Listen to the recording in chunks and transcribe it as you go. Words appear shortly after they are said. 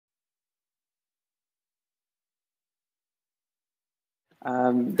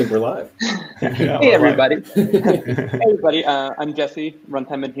I think we're live. Hey, everybody. Hey, everybody. I'm Jesse,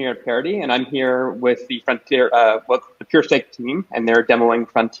 runtime engineer at Parity, and I'm here with the Frontier, the PureStake team, and they're demoing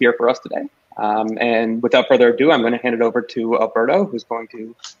Frontier for us today. And without further ado, I'm going to hand it over to Alberto, who's going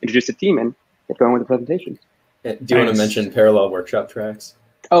to introduce the team and get going with the presentation. Do you want to mention parallel workshop tracks?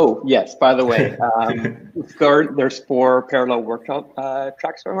 Oh, yes. By the way, there's 4 parallel workshop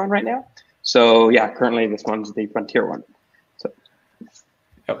tracks going on right now. So yeah, currently this one's the Frontier one.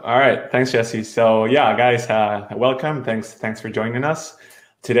 All right, thanks, Jesse. So yeah, guys, welcome. Thanks for joining us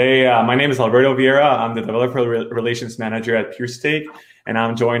today. My name is Alberto Viera. I'm the Developer Relations Manager at PureStake, and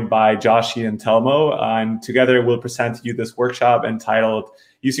I'm joined by Joshy and Telmo. And together we'll present to you this workshop entitled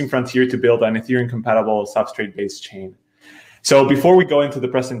 "Using Frontier to Build an Ethereum-Compatible Substrate-Based Chain." So before we go into the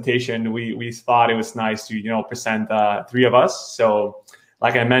presentation, we thought it was nice to present 3 of us. So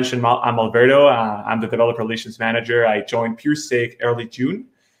like I mentioned, I'm Alberto. I'm the Developer Relations Manager. I joined PureStake early June.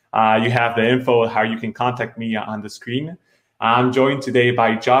 You have the info how you can contact me on the screen. I'm joined today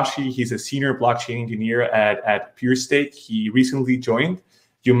by Joshy. He's a senior blockchain engineer at PureStake. He recently joined.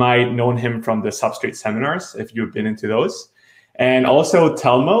 You might know him from the Substrate seminars if you've been into those. And also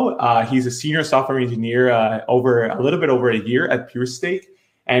Telmo. He's a senior software engineer a little bit over a year at PureStake,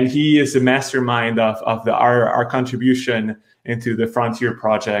 and he is the mastermind of our contribution into the Frontier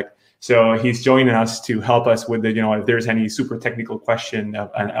project. So he's joining us to help us with the, if there's any super technical question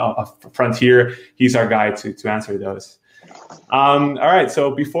of Frontier, he's our guy to answer those. All right,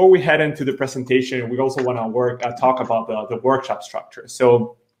 so before we head into the presentation, we also want to talk about the workshop structure.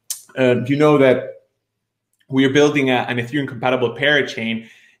 So you know that we are building an Ethereum-compatible parachain,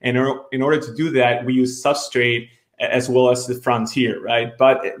 and in order to do that, we use Substrate as well as the Frontier, right?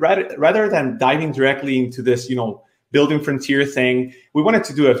 But rather than diving directly into this, building Frontier thing, we wanted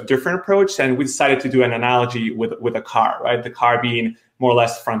to do a different approach, and we decided to do an analogy with a car, right? The car being more or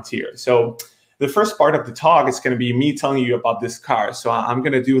less Frontier. So the first part of the talk is going to be me telling you about this car. So I'm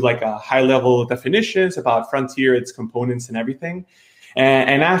going to do like a high-level definitions about Frontier, its components and everything.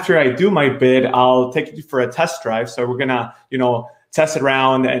 And after I do my bit, I'll take you for a test drive. So we're going to, test it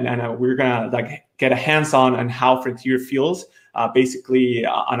around, and we're going to get a hands-on on how Frontier feels basically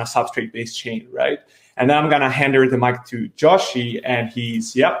on a substrate-based chain, right? And then I'm going to hand over the mic to Joshy, and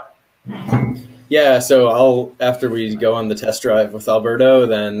he's, yep. Yeah, so after we go on the test drive with Alberto,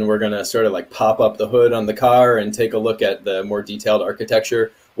 then we're going to sort of pop up the hood on the car and take a look at the more detailed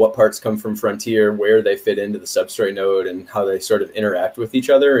architecture, what parts come from Frontier, where they fit into the substrate node, and how they sort of interact with each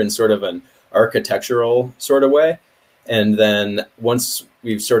other in sort of an architectural sort of way. And then once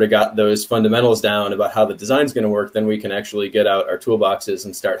we've sort of got those fundamentals down about how the design is going to work, then we can actually get out our toolboxes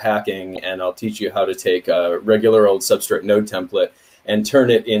and start hacking. And I'll teach you how to take a regular old substrate node template and turn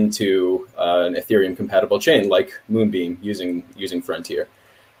it into an Ethereum-compatible chain like Moonbeam using Frontier.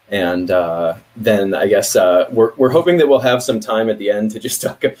 And then I guess we're hoping that we'll have some time at the end to just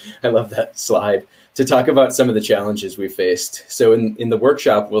talk. I love that slide. To talk about some of the challenges we faced. So in the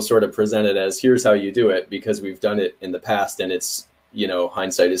workshop, we'll sort of present it as here's how you do it, because we've done it in the past, and it's,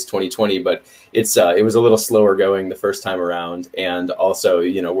 hindsight is 2020, but it was a little slower going the first time around. And also,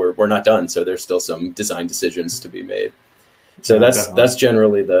 we're not done. So there's still some design decisions to be made. So that's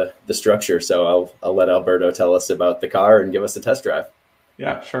generally the structure. So I'll let Alberto tell us about the car and give us a test drive.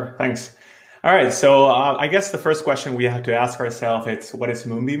 Yeah, sure. Thanks. All right. So I guess the first question we have to ask ourselves is, what is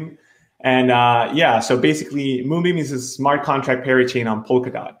Moonbeam? And so basically, Moonbeam is a smart contract parachain on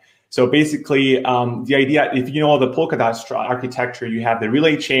Polkadot. So basically, the idea, if you know the Polkadot architecture, you have the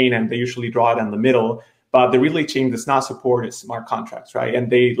relay chain, and they usually draw it in the middle. But the relay chain does not support smart contracts, right? And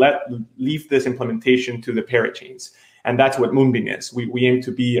they leave this implementation to the parachains. And that's what Moonbeam is. We aim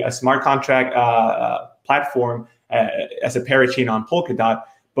to be a smart contract platform as a parachain on Polkadot,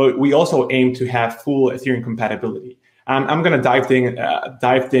 but we also aim to have full Ethereum compatibility. I'm going to dive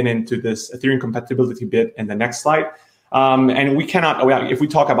in into this Ethereum compatibility bit in the next slide. And we cannot, if we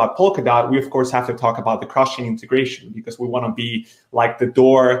talk about Polkadot, we of course have to talk about the cross-chain integration, because we want to be like the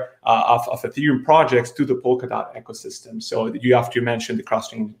door of Ethereum projects to the Polkadot ecosystem. So you have to mention the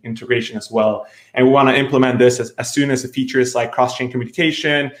cross-chain integration as well. And we want to implement this as soon as the features like cross-chain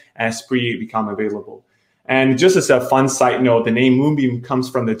communication and Spree become available. And just as a fun side note, the name Moonbeam comes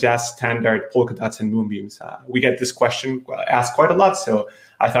from the jazz standard Polkadots and Moonbeams. We get this question asked quite a lot, so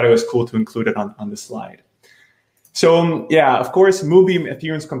I thought it was cool to include it on the slide. So yeah, of course, Moonbeam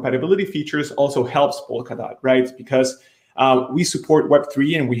Ethereum's compatibility features also helps Polkadot, right? Because we support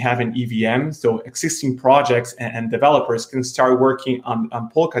Web3 and we have an EVM, so existing projects and developers can start working on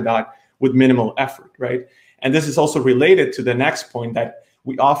Polkadot with minimal effort, right? And this is also related to the next point, that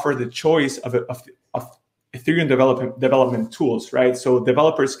we offer the choice of Ethereum development tools, right? So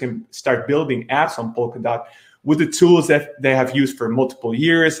developers can start building apps on Polkadot with the tools that they have used for multiple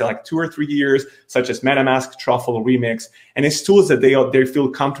years, like 2 or 3 years, such as MetaMask, Truffle, Remix, and it's tools that they feel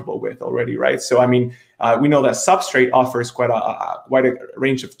comfortable with already, right? So I mean, we know that Substrate offers quite a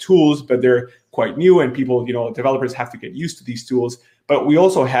range of tools, but they're quite new, and people, developers have to get used to these tools. But we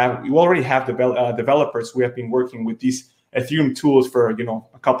already have developers who have been working with these Ethereum tools for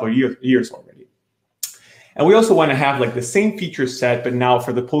a couple of years already. And we also want to have like the same feature set, but now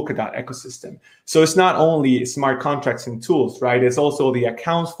for the Polkadot ecosystem. So it's not only smart contracts and tools, right? It's also the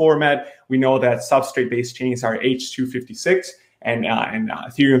accounts format. We know that substrate-based chains are H256 and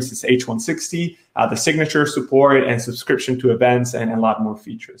Ethereum's is H160, the signature support and subscription to events and a lot more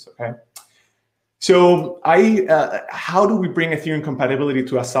features, okay? So how do we bring Ethereum compatibility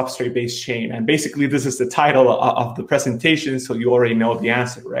to a substrate-based chain? And basically, this is the title of the presentation, so you already know the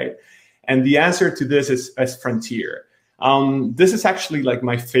answer, right? And the answer to this is frontier. This is actually like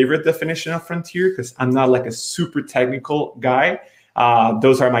my favorite definition of frontier because I'm not like a super technical guy.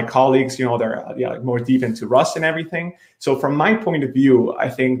 Those are my colleagues, they're like more deep into Rust and everything. So from my point of view, I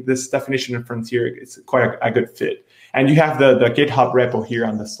think this definition of frontier is quite a good fit. And you have the GitHub repo here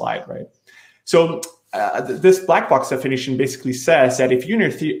on the slide, right? So this black box definition basically says that if you're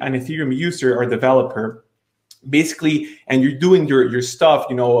an Ethereum user or developer, basically, and you're doing your stuff,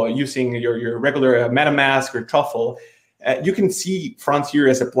 using your regular MetaMask or Truffle, you can see Frontier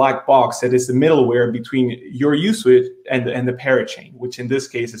as a black box that is the middleware between your usage and the parachain, which in this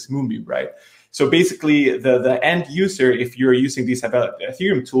case is Moonbeam, right? So basically, the end user, if you're using these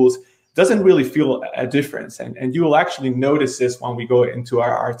Ethereum tools, doesn't really feel a difference, and you will actually notice this when we go into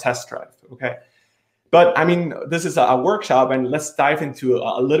our test drive, okay? But I mean, this is a workshop, and let's dive into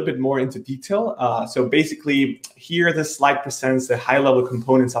a little bit more into detail. So basically, here this slide presents the high-level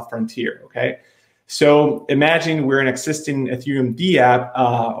components of Frontier. Okay, so imagine we're an existing Ethereum DApp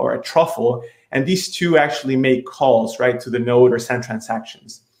or a Truffle, and these two actually make calls right to the node or send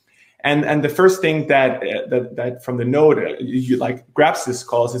transactions. And the first thing that from the node you like grabs this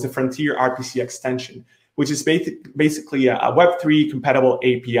calls is a Frontier RPC extension, which is basically a Web3 compatible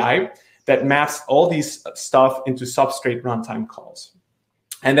API that maps all these stuff into Substrate runtime calls.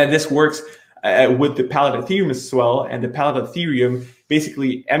 And then this works with the Pallet Ethereum as well. And the Pallet Ethereum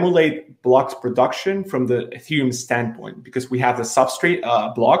basically emulate blocks production from the Ethereum standpoint, because we have the Substrate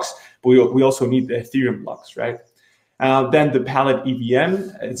blocks, but we also need the Ethereum blocks, right? Then the Pallet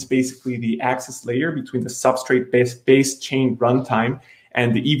EVM, it's basically the access layer between the Substrate-based chain runtime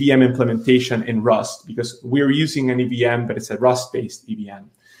and the EVM implementation in Rust, because we're using an EVM, but it's a Rust-based EVM.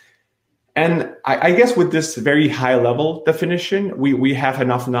 And I guess with this very high level definition, we have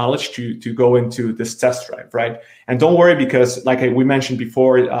enough knowledge to go into this test drive, right? And don't worry, because like we mentioned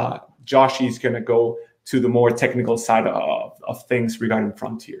before, Joshy is going to go to the more technical side of things regarding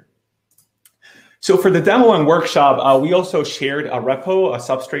Frontier. So for the demo and workshop, we also shared a repo, a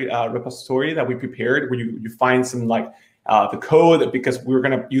Substrate repository that we prepared, where you find some like the code, because we're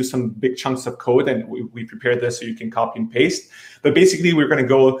going to use some big chunks of code, and we prepared this so you can copy and paste. But basically, we're going to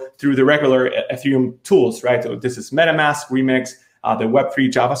go through the regular Ethereum tools, right? So this is MetaMask, Remix, the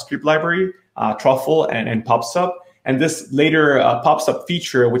Web3 JavaScript library, Truffle, and PubSub. And this later PubSub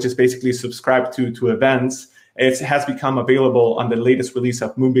feature, which is basically subscribed to events, it has become available on the latest release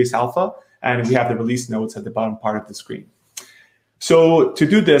of Moonbase Alpha, and we have the release notes at the bottom part of the screen. So to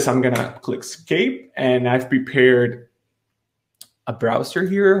do this, I'm going to click Escape, and I've prepared a browser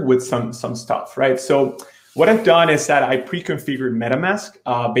here with some stuff, right? So what I've done is that I pre-configured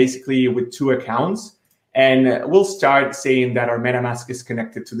MetaMask basically with 2 accounts, and we'll start saying that our MetaMask is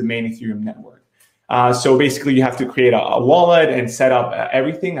connected to the main Ethereum network. So basically you have to create a wallet and set up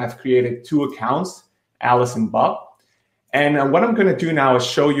everything. I've created 2 accounts, Alice and Bob. And what I'm going to do now is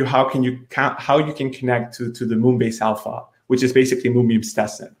show you how you can connect to the Moonbase Alpha, which is basically Moonbeam's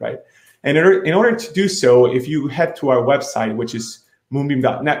testnet, right? And in order to do so, if you head to our website, which is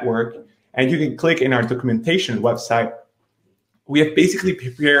moonbeam.network, and you can click in our documentation website, we have basically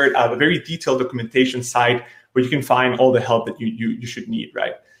prepared a very detailed documentation site where you can find all the help that you should need,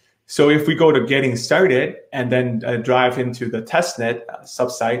 right? So if we go to Getting Started and then drive into the testnet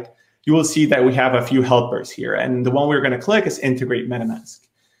subsite, you will see that we have a few helpers here. And the one we're going to click is Integrate MetaMask.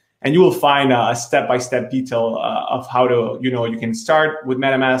 And you will find a step-by-step detail of how to, you can start with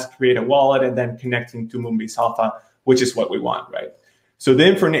MetaMask, create a wallet, and then connecting to Moonbase Alpha, which is what we want, right? So the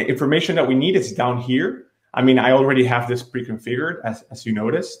information that we need is down here. I mean, I already have this pre-configured, as you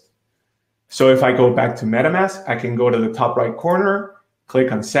noticed. So if I go back to MetaMask, I can go to the top right corner,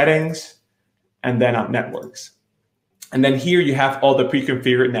 click on Settings, and then on Networks. And then here you have all the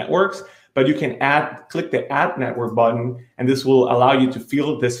pre-configured networks. but you can click the Add Network button, and this will allow you to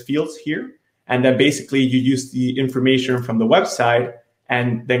fill these fields here. And then basically you use the information from the website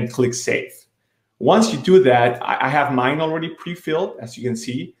and then click Save. Once you do that, I have mine already pre-filled, as you can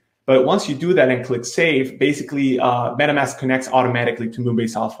see. But once you do that and click Save, basically MetaMask connects automatically to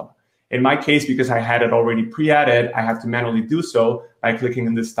Moonbase Alpha. In my case, because I had it already pre-added, I have to manually do so by clicking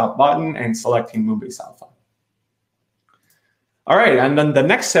on this Stop button and selecting Moonbase Alpha. All right, and then the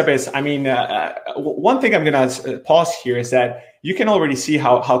next step is, one thing I'm going to pause here is that you can already see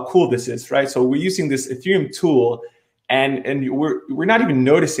how cool this is, right? So we're using this Ethereum tool, and we're not even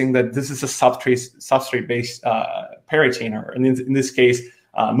noticing that this is a substrate-based parachain, or in this case,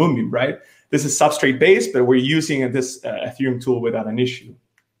 Moonbeam, right? This is substrate-based, but we're using this Ethereum tool without an issue.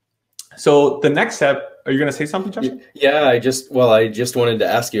 So the next step, are you going to say something, Josh? Yeah, I just wanted to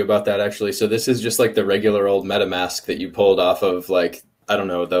ask you about that, actually. So this is just like the regular old MetaMask that you pulled off of, like, I don't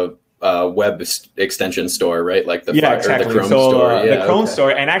know, the web extension store, right? Like the exactly. Or the Chrome store. The Chrome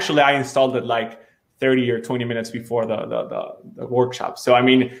store, and actually I installed it like 30 or 20 minutes before the workshop. So I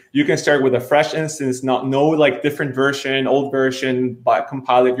mean, you can start with a fresh instance, no like different version, old version, but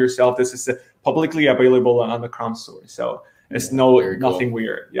compile it yourself. This is publicly available on the Chrome store, so it's nothing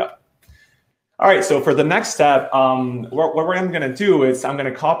weird. Yeah. All right, so for the next step, what I'm going to do is I'm going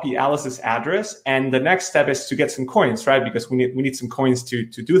to copy Alice's address, and the next step is to get some coins, right? Because we need some coins to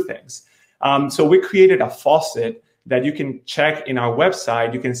do things. So we created a faucet that you can check in our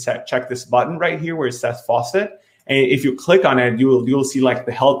website. You can check this button right here where it says faucet, and if you click on it, you'll see like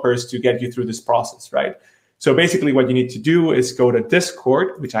the helpers to get you through this process, right? So basically, what you need to do is go to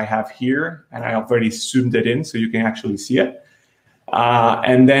Discord, which I have here, and I already zoomed it in so you can actually see it.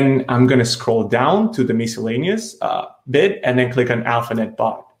 And then I'm going to scroll down to the miscellaneous bit and then click on AlphaNet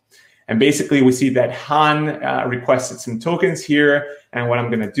bot. And basically, we see that Han requested some tokens here. And what I'm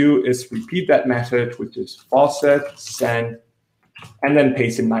going to do is repeat that message, which is faucet send, and then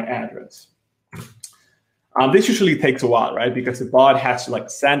paste in my address. This usually takes a while, right? Because the bot has to like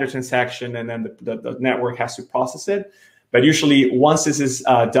send a transaction, and then the network has to process it. But usually, once this is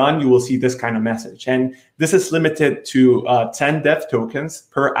done, you will see this kind of message. And this is limited to 10 dev tokens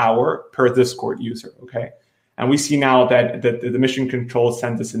per hour per Discord user, okay? And we see now that the mission control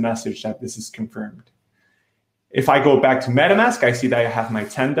sent us a message that this is confirmed. If I go back to MetaMask, I see that I have my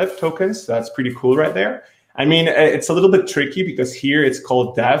 10 dev tokens. So that's pretty cool right there. I mean, it's a little bit tricky because here it's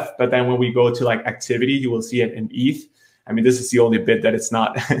called dev, but then when we go to like activity, you will see it in ETH. I mean, this is the only bit that it's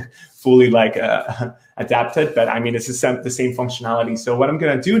not fully like adapted, but I mean, it's the same functionality. So what I'm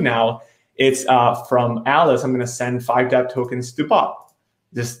going to do now, it's from Alice, I'm going to send 5 dev tokens to Bob.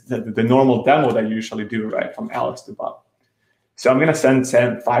 Just the normal demo that you usually do, right, from Alice to Bob. So I'm going to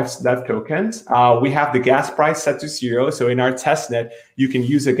send 5 dev tokens. We have the gas price set to 0. So in our testnet, you can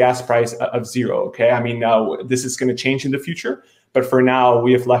use a gas price of 0, okay? I mean, this is going to change in the future. But for now,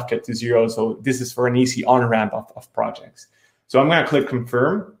 we have left it to 0. So this is for an easy on-ramp of projects. So I'm going to click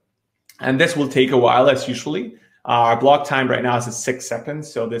confirm. And this will take a while, as usually. Our block time right now is at 6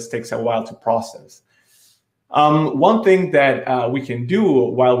 seconds. So this takes a while to process. One thing that we can do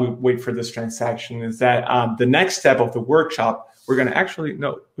while we wait for this transaction is that the next step of the workshop, we're going to actually,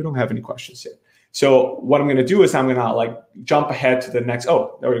 no, we don't have any questions yet. So what I'm going to do is I'm going to like jump ahead to the next.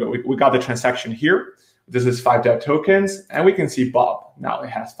 Oh, there we go. We got the transaction here. This is 5 dev tokens, and we can see Bob. Now it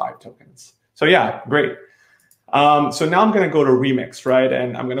has 5 tokens. So yeah, great. So now I'm going to go to Remix, right?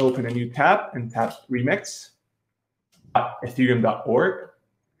 And I'm going to open a new tab and tap Remix, Ethereum.org.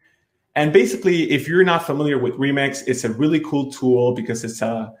 And basically, if you're not familiar with Remix, it's a really cool tool because it's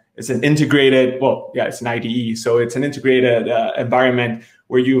an integrated, well, yeah, it's an IDE. So it's an integrated environment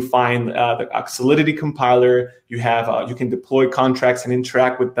where you find the Solidity compiler. You have you can deploy contracts and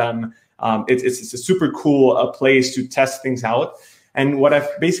interact with them. It's a super cool place to test things out. And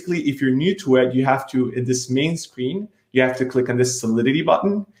basically, if you're new to it, you have to, in this main screen, you have to click on this Solidity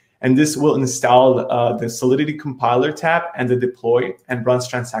button. And this will install the Solidity compiler tab and the deploy and runs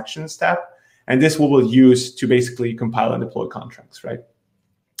transactions tab. And this we will use to basically compile and deploy contracts, right?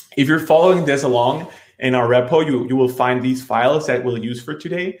 If you're following this along in our repo, you will find these files that we'll use for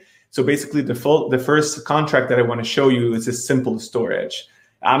today. So basically, the first contract that I want to show you is a simple storage.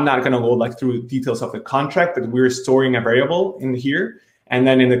 I'm not going to go like through details of the contract, but we're storing a variable in here. And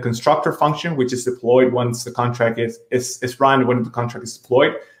then in the constructor function, which is deployed once the contract is run, when the contract is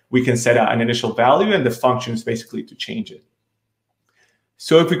deployed, we can set an initial value, and the function is basically to change it.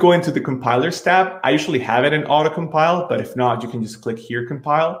 So if we go into the compilers tab, I usually have it in auto compile, but if not, you can just click here,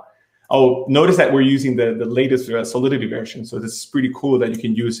 compile. Oh, notice that we're using the latest Solidity version. So this is pretty cool that you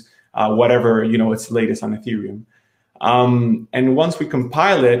can use whatever, it's latest on Ethereum. And once we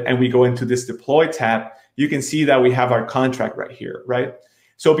compile it and we go into this deploy tab, you can see that we have our contract right here, right?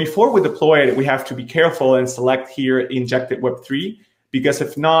 So before we deploy it, we have to be careful and select here injected Web3, because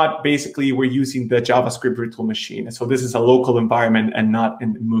if not, basically we're using the JavaScript virtual machine. So this is a local environment and not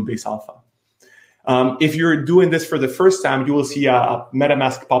in Moonbase Alpha. If you're doing this for the first time, you will see a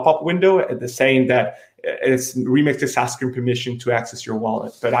MetaMask pop-up window saying that Remix is asking permission to access your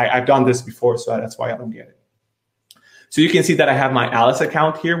wallet. But I've done this before, so that's why I don't get it. So you can see that I have my Alice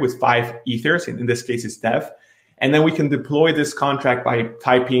account here with 5 ethers. In this case, it's dev. And then we can deploy this contract by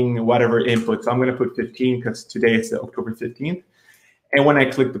typing whatever input. So I'm going to put 15 because today it's October 15th. And when I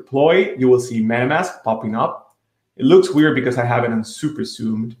click deploy, you will see MetaMask popping up. It looks weird because I have it on super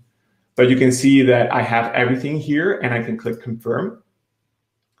zoomed, but you can see that I have everything here and I can click confirm.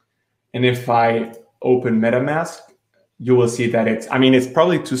 And if I open MetaMask, you will see that it's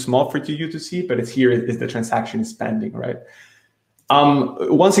probably too small for you to see, but it's here is the transaction is pending, right?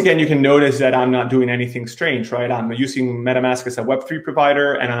 Once again, you can notice that I'm not doing anything strange, right? I'm using MetaMask as a Web3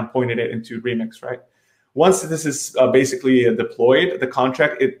 provider and I'm pointing it into Remix, right? Once this is basically deployed, the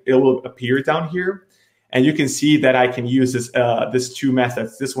contract, it will appear down here. And you can see that I can use this 2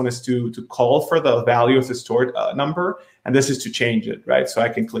 methods. This one is to call for the value of the stored number, and this is to change it, right? So I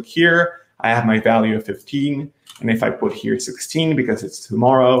can click here. I have my value of 15. And if I put here 16 because it's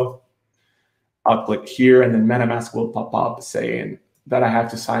tomorrow, I'll click here and then MetaMask will pop up saying that I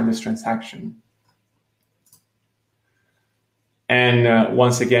have to sign this transaction. And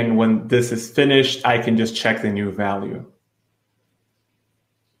once again, when this is finished, I can just check the new value.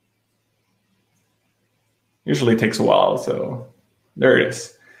 Usually it takes a while, so there it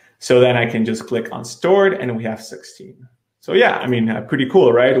is. So then I can just click on stored and we have 16. So yeah, I mean, pretty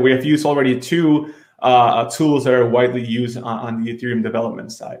cool, right? We have used already 2 tools that are widely used on the Ethereum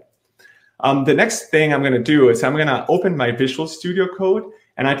development side. The next thing I'm going to do is I'm going to open my Visual Studio Code,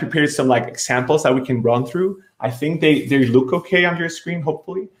 and I prepared some examples that we can run through. I think they look okay on your screen,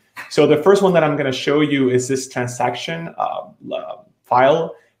 hopefully. So the first one that I'm going to show you is this transaction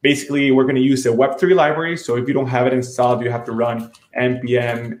file. Basically, we're going to use the Web3 library. So if you don't have it installed, you have to run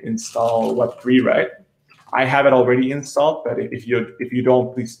npm install Web3, right? I have it already installed, but if you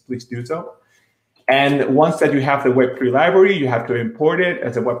don't, please do so. And once that you have the Web3 library, you have to import it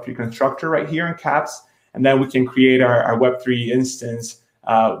as a Web3 constructor right here in caps. And then we can create our Web3 instance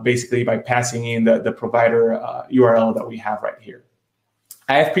basically by passing in the provider URL that we have right here.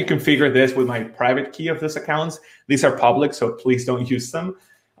 I have pre-configured this with my private key of this account. These are public, so please don't use them.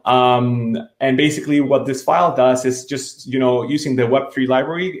 And basically what this file does is just, using the Web3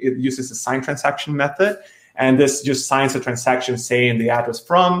 library, it uses the sign transaction method. And this just signs a transaction saying the address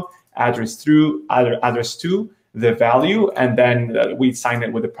from, address through, address to, the value, and then we sign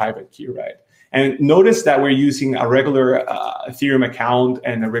it with a private key, right? And notice that we're using a regular Ethereum account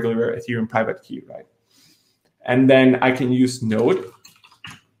and a regular Ethereum private key, right? And then I can use Node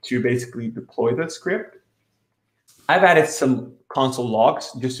to basically deploy the script. I've added some console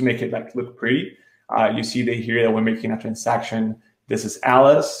logs just to make it look pretty. You see here that we're making a transaction. This is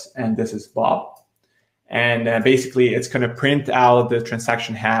Alice and this is Bob. And basically, it's going to print out the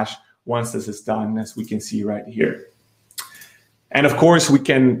transaction hash once this is done, as we can see right here. And of course, we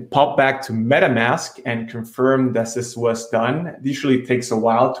can pop back to MetaMask and confirm that this was done. It usually takes a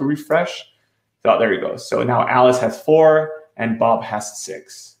while to refresh. So there you go. So now Alice has 4 and Bob has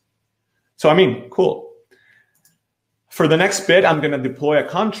 6. So, I mean, cool. For the next bit, I'm going to deploy a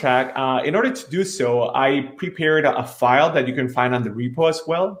contract. In order to do so, I prepared a file that you can find on the repo as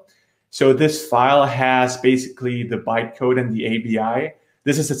well. So this file has basically the bytecode and the ABI.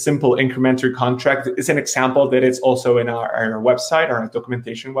 This is a simple incremental contract. It's an example that it's also in our website, our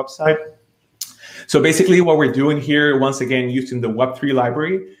documentation website. So basically what we're doing here, once again, using the Web3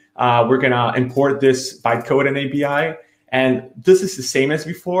 library, we're going to import this bytecode and ABI. And this is the same as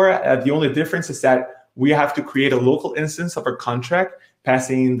before. The only difference is that we have to create a local instance of our contract,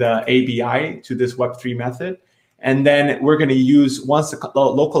 passing the ABI to this Web3 method. And then we're going to use, once the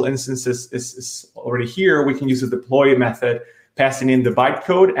local instance is already here, we can use the deploy method, passing in the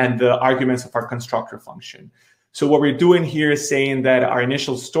bytecode and the arguments of our constructor function. So what we're doing here is saying that our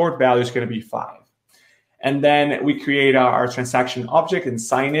initial stored value is going to be 5. And then we create our transaction object and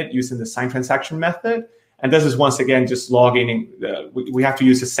sign it using the sign transaction method. And this is, once again, just logging in. We have to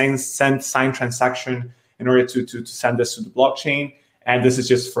use the send sign transaction in order to send this to the blockchain. And this is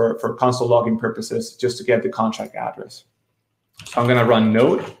just for console logging purposes, just to get the contract address. So I'm going to run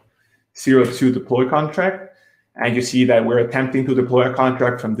node 02 deploy contract. And you see that we're attempting to deploy a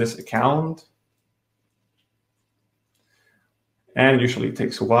contract from this account. And usually it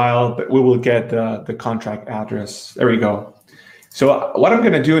takes a while, but we will get the contract address. There we go. So what I'm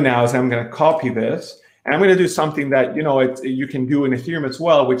going to do now is I'm going to copy this, and I'm going to do something that you can do in Ethereum as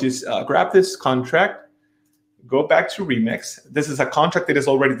well, which is grab this contract, go back to Remix. This is a contract that is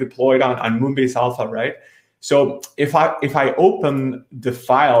already deployed on Moonbase Alpha, right? So if I open the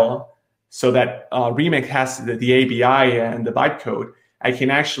file so that Remix has the ABI and the bytecode, I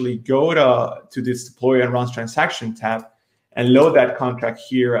can actually go to this deploy and runs transaction tab and load that contract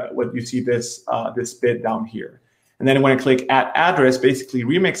here. What you see this bit down here. And then when I click add address, basically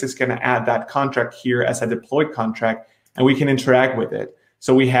Remix is going to add that contract here as a deployed contract, and we can interact with it.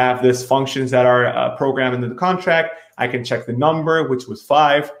 So we have these functions that are programmed into the contract. I can check the number, which was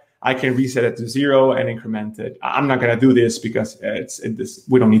 5. I can reset it to 0 and increment it. I'm not going to do this because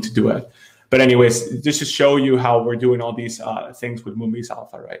we don't need to do it. But anyways, just to show you how we're doing all these things with Moonbase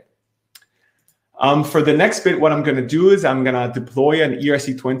Alpha, right? For the next bit, what I'm going to do is I'm going to deploy an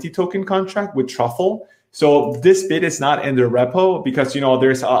ERC20 token contract with Truffle. So this bit is not in the repo because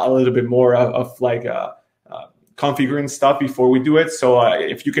there's a little bit more of like configuring stuff before we do it. So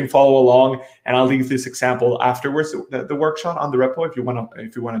if you can follow along, and I'll leave this example afterwards, the workshop on the repo if you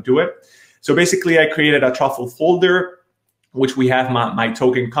want to do it. So basically, I created a Truffle folder, which we have my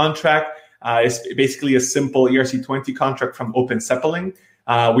token contract. It's basically a simple ERC20 contract from Open Zeppelin.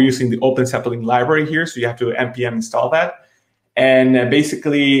 We're using the Open Zeppelin library here, so you have to npm install that. And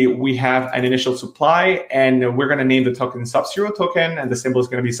basically, we have an initial supply, and we're going to name the token Sub0 token, and the symbol is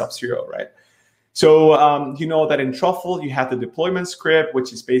going to be Sub0, right? So you know that in Truffle, you have the deployment script,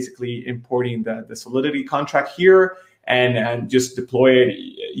 which is basically importing the Solidity contract here, and just deploy it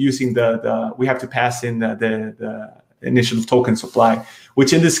using we have to pass in the initial token supply,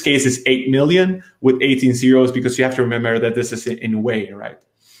 which in this case is 8 million with 18 zeros, because you have to remember that this is in way, right?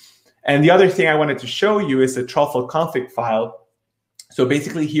 And the other thing I wanted to show you is the Truffle config file. So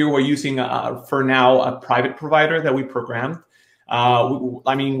basically here we're using, for now, a private provider that we programmed.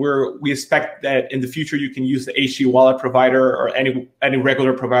 We expect that in the future you can use the HG wallet provider or any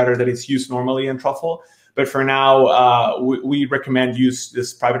regular provider that is used normally in Truffle. But for now, we recommend use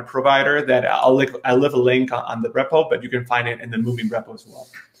this private provider that I'll leave a link on the repo, but you can find it in the moving repo as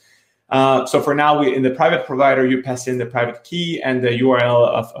well. So for now, in the private provider, you pass in the private key and the URL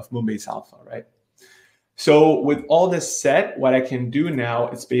of Moonbase Alpha, right? So with all this set, what I can do now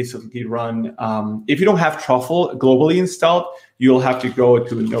is basically run, if you don't have Truffle globally installed, you'll have to go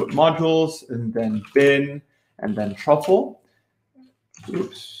to Node Modules and then bin and then Truffle.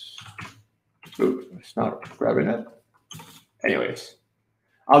 Oops, it's not grabbing it. Anyways,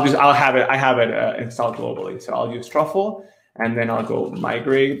 I have it installed globally. So I'll use Truffle and then I'll go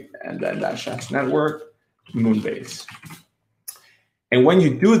migrate and then dash network, Moonbase. And when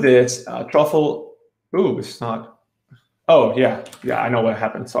you do this, Truffle, it's not. Oh, yeah, I know what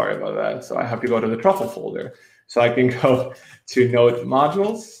happened. Sorry about that. So I have to go to the Truffle folder. So I can go to Node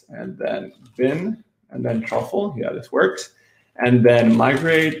Modules and then bin and then Truffle. Yeah, this works. And then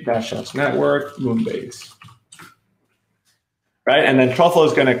migrate dash network Moonbase. Right, and then Truffle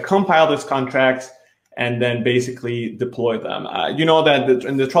is going to compile these contracts and then basically deploy them. You know that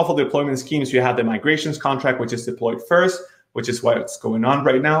in the Truffle deployment schemes, you have the migrations contract, which is deployed first, which is what's going on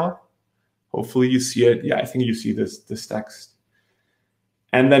right now. Hopefully you see it. Yeah, I think you see this text.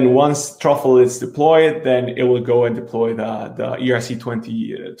 And then once Truffle is deployed, then it will go and deploy the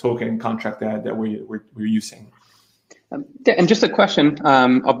ERC20 token contract that we're using. And just a question,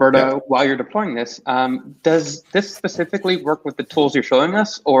 Alberto, while you're deploying this, does this specifically work with the tools you're showing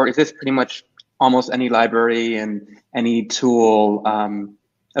us, or is this pretty much almost any library and any tool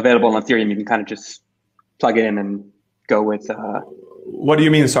available on Ethereum? You can kind of just plug in and go with. What do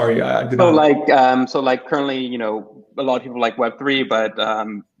you mean? Sorry, so like currently, a lot of people like Web3, but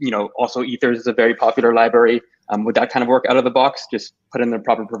also Ethers is a very popular library. Would that kind of work out of the box? Just put in the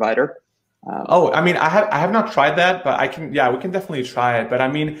proper provider. I have not tried that, but we can definitely try it. But I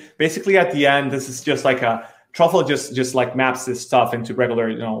mean, basically at the end, this is just like a Truffle just like maps this stuff into regular,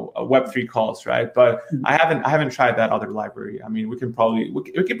 Web3 calls, right? But I haven't tried that other library. I mean,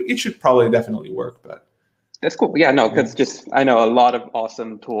 it should probably definitely work, but. That's cool. Yeah, no, because I know a lot of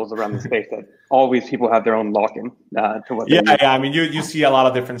awesome tools around the space that always people have their own lock-in to what they use. I mean, you see a lot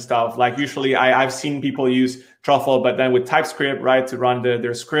of different stuff. Like usually I've seen people use Truffle, but then with TypeScript, right, to run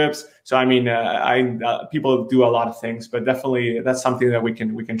their scripts. So I mean, people do a lot of things, but definitely that's something that we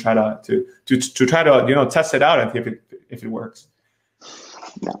can try to try to test it out and see if it works.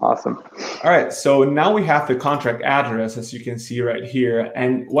 Yeah, awesome. All right, so now we have the contract address, as you can see right here.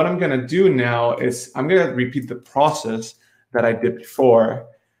 And what I'm going to do now is I'm going to repeat the process that I did before.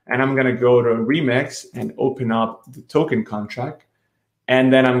 And I'm going to go to Remix and open up the token contract.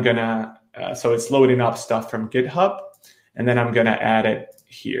 And then I'm going to, so it's loading up stuff from GitHub. And then I'm going to add it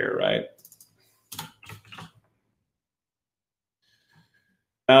here, right?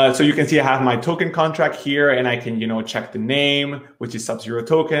 So you can see I have my token contract here, and I can, check the name, which is Sub0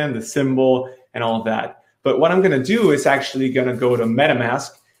 token, the symbol, and all of that. But what I'm going to do is actually going to go to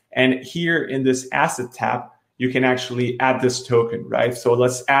MetaMask, and here in this asset tab, you can actually add this token, right? So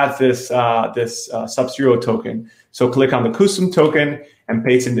let's add this Sub0 token. So click on the custom token and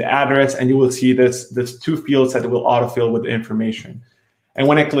paste in the address, and you will see this 2 fields that will autofill with the information. And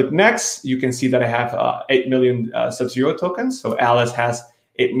when I click next, you can see that I have 8 million Sub0 tokens. So Alice has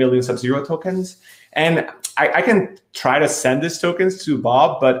 8 million Sub0 tokens. And I can try to send these tokens to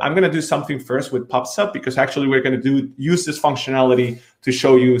Bob, but I'm going to do something first with PubSub, because actually we're going to use this functionality to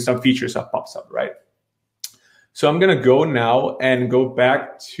show you some features of PubSub, right? So I'm going to go now and go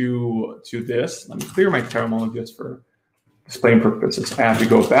back to this. Let me clear my terminal just for displaying purposes. I have to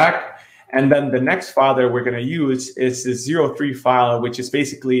go back. And then the next file that we're going to use is this 03 file, which is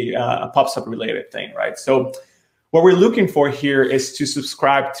basically a PubSub related thing, right? So what we're looking for here is to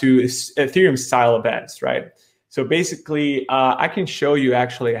subscribe to Ethereum style events, right? So basically, I can show you,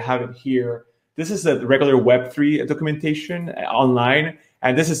 actually, I have it here. This is the regular Web3 documentation online.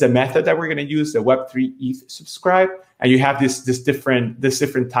 And this is the method that we're going to use, the Web3 ETH subscribe. And you have this different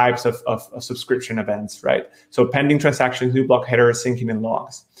types of subscription events, right? So pending transactions, new block headers, syncing, and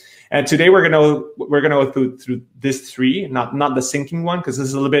logs. And today we're gonna go through this 3, not the syncing one, because this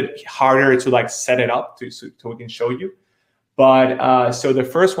is a little bit harder to like set it up so we can show you. But so the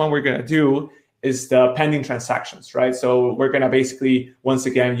first one we're gonna do is the pending transactions, right? So we're gonna basically once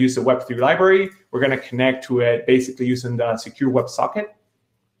again use the Web3 library. We're gonna connect to it basically using the secure WebSocket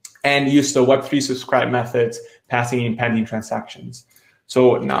and use the Web3 subscribe methods, passing in pending transactions.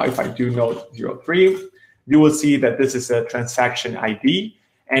 So now if I do node 03, you will see that this is a transaction ID.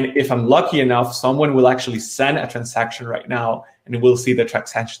 And if I'm lucky enough, someone will actually send a transaction right now, and we'll see the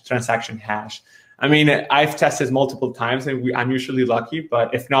transaction hash. I mean, I've tested multiple times, and I'm usually lucky.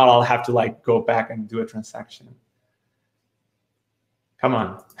 But if not, I'll have to like go back and do a transaction. Come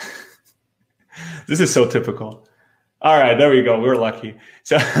on. This is so typical. All right, there we go. We're lucky.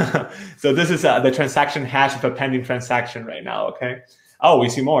 So this is the transaction hash of a pending transaction right now, okay? Oh, we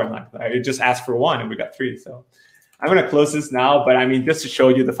see more. Like, I just asked for 1, and we got 3, so. I'm going to close this now, but I mean, just to show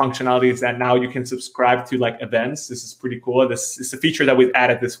you the functionality is that now you can subscribe to like events. This is pretty cool. This is a feature that we've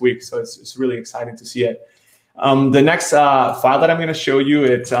added this week, so it's really exciting to see it. The next file that I'm going to show you,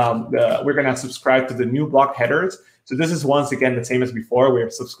 we're going to subscribe to the new block headers. So this is once again the same as before. We're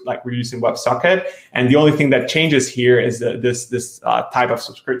using WebSocket, and the only thing that changes here is this type of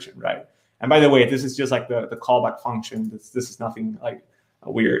subscription, right? And by the way, this is just like the callback function. This is nothing like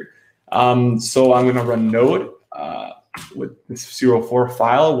weird. So I'm going to run node. With this 04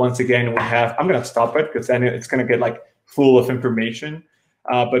 file. Once again, I'm going to stop it because then it's going to get like full of information.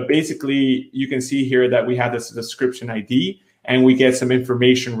 But basically, you can see here that we have this description ID, and we get some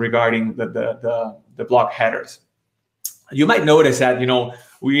information regarding the block headers. You might notice that,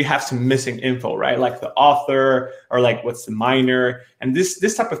 we have some missing info, right? Like the author or like what's the miner. And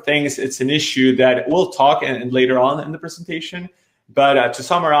this type of thing, it's an issue that we'll talk and later on in the presentation. But to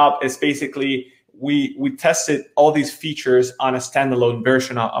sum it up, it's basically, we tested all these features on a standalone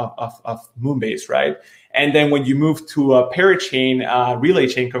version of Moonbase, right? And then when you move to a parachain relay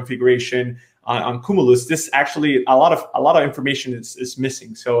chain configuration on Cumulus, this actually a lot of information is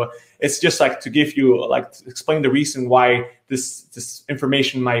missing. So it's just like to give you to explain the reason why this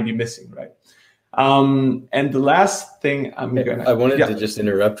information might be missing, right? And the last thing I wanted to just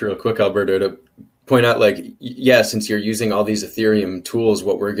interrupt real quick, Alberto, to point out, since you're using all these Ethereum tools,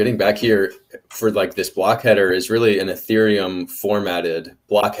 what we're getting back here for this block header is really an Ethereum formatted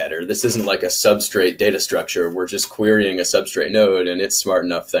block header. This isn't like a substrate data structure. We're just querying a substrate node, and it's smart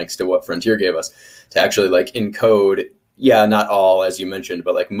enough, thanks to what Frontier gave us, to actually encode, not all, as you mentioned,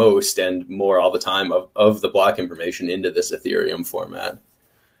 but most and more all the time of the block information into this Ethereum format.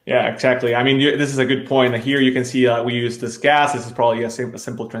 Yeah, exactly. I mean, this is a good point. Here you can see we use this gas. This is probably a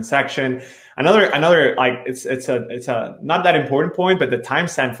simple transaction. Another it's a not that important point, but the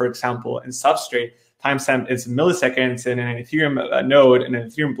timestamp, for example, in Substrate, timestamp is milliseconds, and in an Ethereum node and an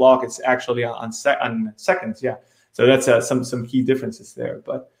Ethereum block, it's actually on seconds. Yeah, so that's some key differences there.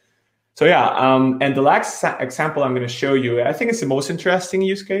 But so and the last example I'm going to show you, I think it's the most interesting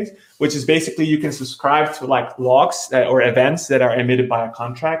use case, which is basically you can subscribe to logs or events that are emitted by a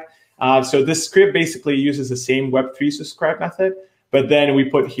contract. So this script basically uses the same Web3 subscribe method, but then we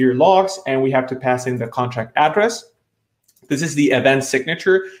put here logs, and we have to pass in the contract address, This is the event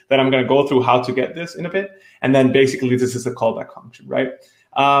signature that I'm going to go through how to get this in a bit. And then basically this is a callback function, right?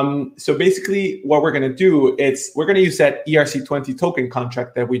 So basically what we're going to do is we're going to use that ERC20 token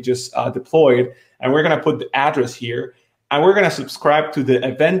contract that we just deployed. And we're going to put the address here. And we're going to subscribe to the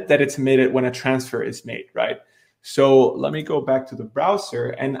event that it's emitted when a transfer is made, right? So let me go back to the browser.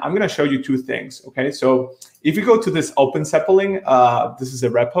 And I'm going to show you two things, okay? So if you go to this Open Zeppelin, this is a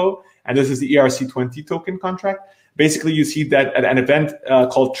repo. And this is the ERC20 token contract. Basically, you see that an event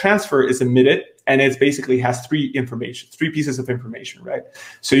called transfer is emitted, and it basically has three pieces of information, right?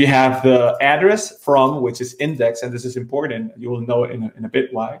 So you have the address from, which is index, and this is important. You will know in a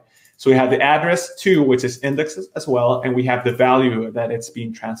bit why. So we have the address to, which is index as well, and we have the value that it's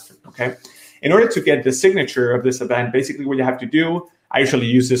being transferred, okay? In order to get the signature of this event, basically what you have to do, I usually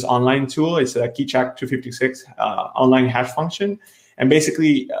use this online tool. It's a Keychack 256 online hash function. And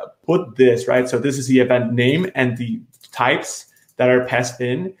basically put this, right? So this is the event name and the types that are passed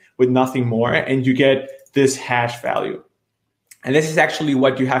in with nothing more. And you get this hash value. And this is actually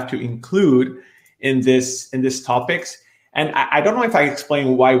what you have to include in this topics. And I don't know if I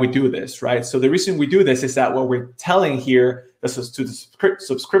explain why we do this, right? So the reason we do this is that what we're telling here, this is to the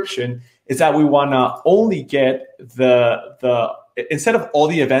subscription, is that we want to only get instead of all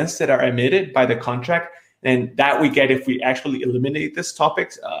the events that are emitted by the contract, and that we get if we actually eliminate this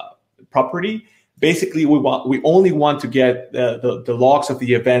topics property. Basically, we only want to get the logs of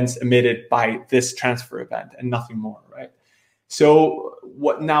the events emitted by this transfer event and nothing more, right? So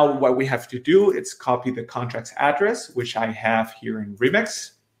what we have to do is copy the contract's address, which I have here in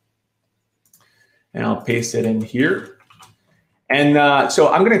Remix, and I'll paste it in here. And so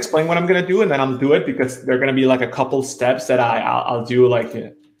I'm going to explain what I'm going to do, and then I'll do it because there are going to be like a couple steps that I'll do like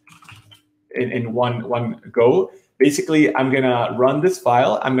in one go. Basically, I'm going to run this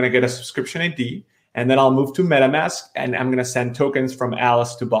file. I'm going to get a subscription ID, and then I'll move to MetaMask, and I'm going to send tokens from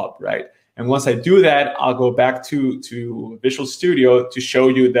Alice to Bob, right? And once I do that, I'll go back to Visual Studio to show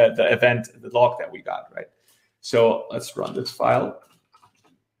you the event, the log that we got, right? So let's run this file.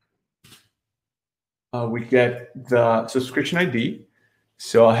 We get the subscription ID.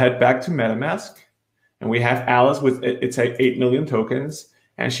 So I'll head back to MetaMask, and we have Alice with it's like 8 million tokens.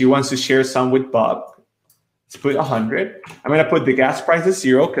 And she wants to share some with Bob. Let's put 100. I'm going to put the gas price as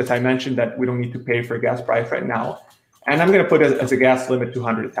 0 because I mentioned that we don't need to pay for a gas price right now. And I'm going to put it as a gas limit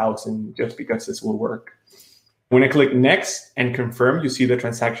 200,000 just because this will work. When I click next and confirm, you see the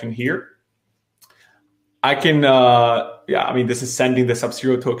transaction here. I can, this is sending the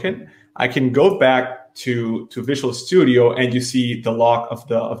Sub0 token. I can go back to Visual Studio and you see the log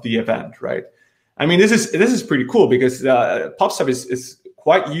of the event, right? I mean, this is pretty cool because PubSub is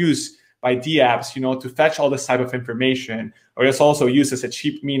quite used by DApps, to fetch all this type of information, or it's also used as a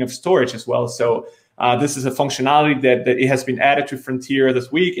cheap mean of storage as well. So this is a functionality that it has been added to Frontier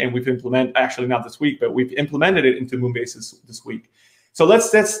this week, and we've implemented, actually not this week, but we've implemented it into Moonbase this week. So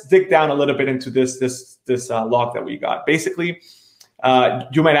let's dig down a little bit into this log that we got. Basically,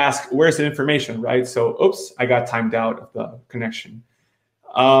 you might ask, where's the information, right? So, oops, I got timed out of the connection.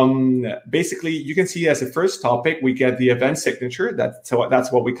 Basically, you can see as a first topic, we get the event signature. That's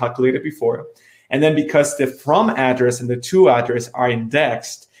what we calculated before. And then because the from address and the to address are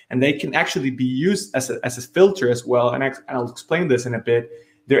indexed, and they can actually be used as a filter as well, and I'll explain this in a bit,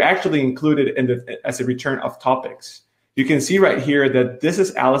 they're actually included as a return of topics. You can see right here that this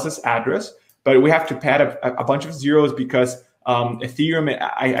is Alice's address, but we have to pad a bunch of zeros because Ethereum,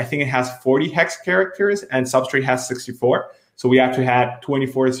 I think it has 40 hex characters and Substrate has 64. So we have to add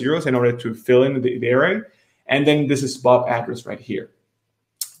 24 zeros in order to fill in the array. And then this is Bob address right here.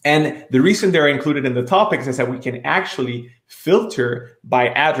 And the reason they're included in the topics is that we can actually filter by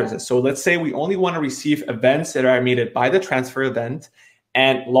addresses. So let's say we only want to receive events that are emitted by the transfer event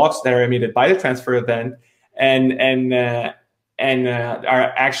and logs that are emitted by the transfer event and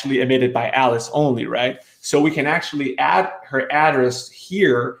are actually emitted by Alice only, right? So we can actually add her address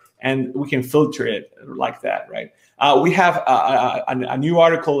here and we can filter it like that, right? We have a new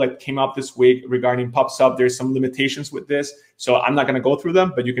article that came up this week regarding PubSub. There's some limitations with this, so I'm not going to go through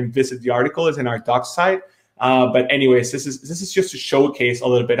them, but you can visit the article. It's in our doc site. But anyways, this is just to showcase a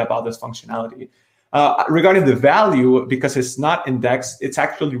little bit about this functionality. Regarding the value, because it's not indexed, it's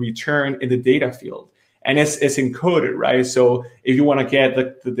actually returned in the data field. And it's encoded, right? So if you want to get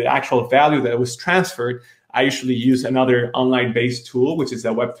the actual value that was transferred, I usually use another online-based tool, which is a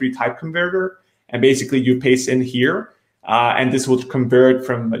Web3 type converter. And basically, you paste in here, and this will convert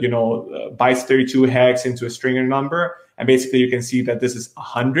from bytes 32 hex into a stringer number. And basically, you can see that this is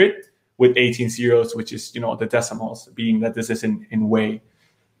 100 with 18 zeros, which is the decimals, being that this is in way.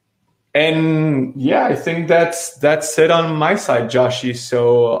 And yeah, I think that's it on my side, Joshy.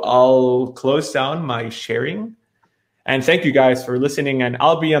 So I'll close down my sharing. And thank you guys for listening. And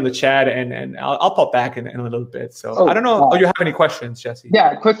I'll be on the chat and I'll pop back in a little bit. So I don't know. Oh, you have any questions, Jesse?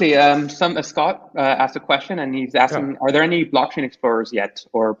 Yeah, quickly. Scott asked a question and he's asking, are there any blockchain explorers yet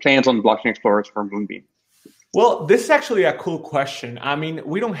or plans on blockchain explorers for Moonbeam? Well, this is actually a cool question. I mean,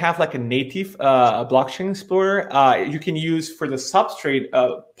 we don't have like a native blockchain explorer. You can use for the substrate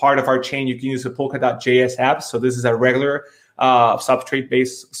part of our chain, you can use a Polkadot.js app. So this is a regular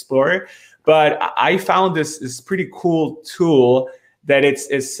substrate-based explorer. But I found this pretty cool tool that it's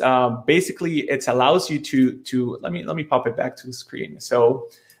basically it allows you to let me pop it back to the screen. So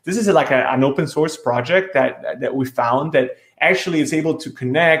this is like an open source project that we found that actually is able to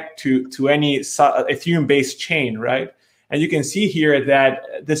connect to any Ethereum-based chain, right? And you can see here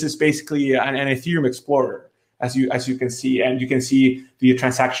that this is basically an Ethereum explorer, as you can see, and you can see the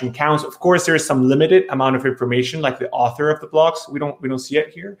transaction counts. Of course, there is some limited amount of information, like the author of the blocks. We don't see it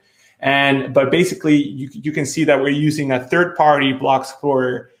here. But basically, you can see that we're using a third-party block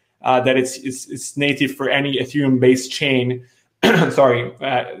explorer that it's native for any Ethereum-based chain. Sorry,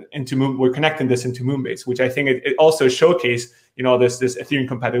 we're connecting this into Moonbase, which I think it also showcased, this Ethereum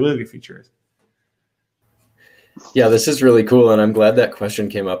compatibility features. Yeah, this is really cool, and I'm glad that question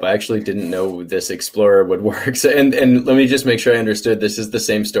came up. I actually didn't know this Explorer would work. So, and let me just make sure I understood. This is the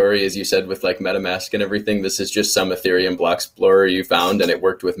same story as you said with like MetaMask and everything. This is just some Ethereum block explorer you found, and it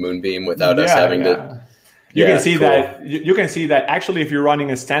worked with Moonbeam without us having to. You can see that. You can see that actually, if you're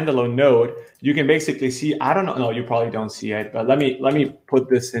running a standalone node, you can basically see. I don't know. No, you probably don't see it, but let me put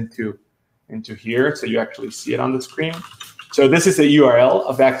this into here so you actually see it on the screen. So this is the URL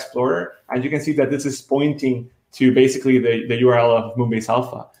of that explorer, and you can see that this is pointing to basically the URL of Moonbase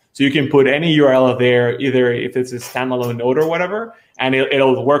Alpha. So you can put any URL there, either if it's a standalone node or whatever, and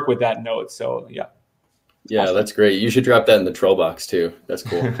it'll work with that node. So yeah. Yeah, awesome. That's great. You should drop that in the troll box too. That's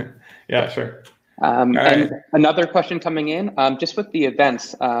cool. Yeah, sure. And another question coming in, just with the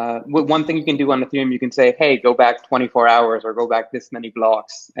events, one thing you can do on Ethereum, you can say, hey, go back 24 hours or go back this many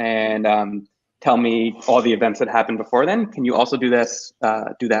blocks and tell me all the events that happened before then. Can you also do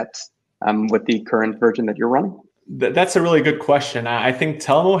that with the current version that you're running? That's a really good question. I think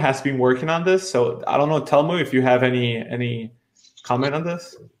Telmo has been working on this. So I don't know, Telmo, if you have any comment on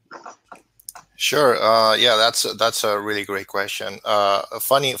this? Sure. Yeah, that's a really great question.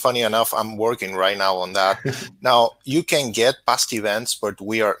 Funny enough, I'm working right now on that. Now, you can get past events, but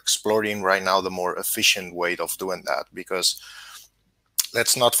we are exploring right now the more efficient way of doing that, because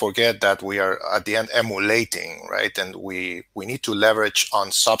let's not forget that we are at the end emulating, right? And we need to leverage on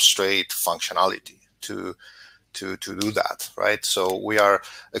substrate functionality to do that, right? So we are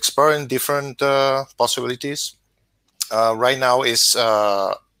exploring different possibilities. Right now is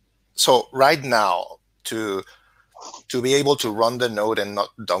so right now to be able to run the node and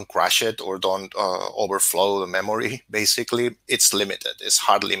don't crash it or don't overflow the memory, basically it's limited. It's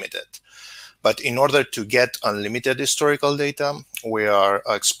hard limited. But in order to get unlimited historical data, we are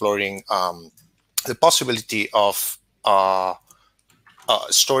exploring the possibility of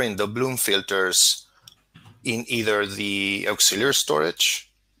storing the Bloom filters in either the auxiliary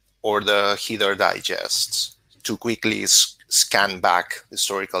storage or the header digests to quickly scan back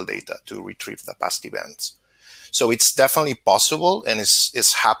historical data to retrieve the past events. So it's definitely possible, and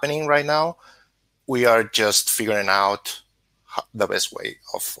it's happening right now. We are just figuring out the best way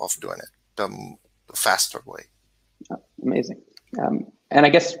of doing it. The faster way. Amazing. And I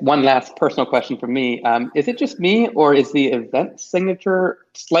guess one last personal question from me. Is it just me, or is the event signature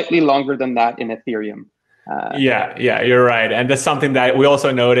slightly longer than that in Ethereum? Yeah, you're right. And that's something that we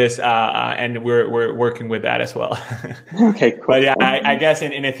also notice, and we're working with that as well. Okay, cool. But yeah, I guess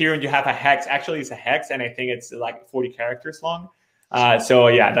in Ethereum, you have a hex. Actually, it's a hex, and I think it's like 40 characters long. So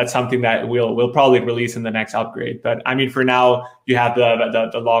yeah, that's something that we'll probably release in the next upgrade. But I mean, for now, you have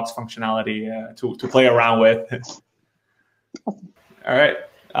the logs functionality to play around with. All right.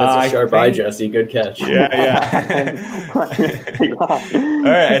 That's a sharp eye, Jesse. Good catch. Yeah. All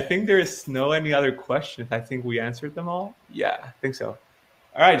right. I think there's no any other questions. I think we answered them all. Yeah, I think so.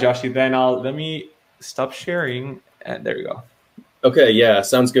 All right, Joshy. Then let me stop sharing, and there you go. Okay, yeah,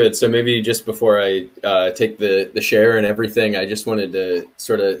 sounds good. So maybe just before I take the share and everything, I just wanted to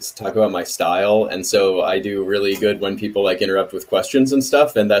sort of talk about my style. And so I do really good when people like interrupt with questions and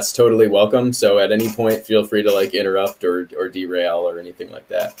stuff, and that's totally welcome. So at any point, feel free to like interrupt or derail or anything like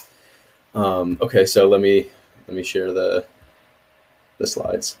that. Okay, so let me share the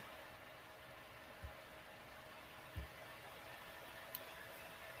slides.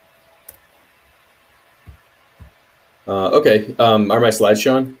 Okay, are my slides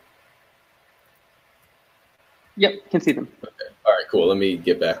showing? Yep, can see them. Okay. All right, cool. Let me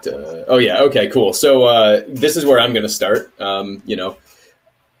get back to, oh yeah, okay, cool. So this is where I'm going to start. You know,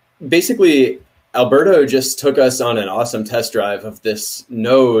 basically, Alberto just took us on an awesome test drive of this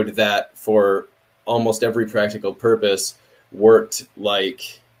node that for almost every practical purpose worked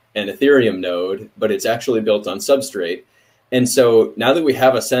like an Ethereum node, but it's actually built on Substrate. And so now that we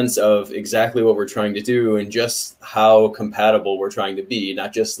have a sense of exactly what we're trying to do and just how compatible we're trying to be,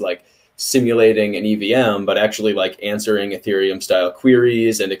 not just like simulating an EVM, but actually like answering Ethereum style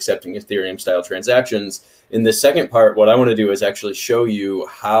queries and accepting Ethereum style transactions. In the second part, what I want to do is actually show you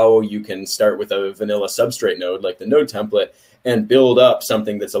how you can start with a vanilla Substrate node, like the node template, and build up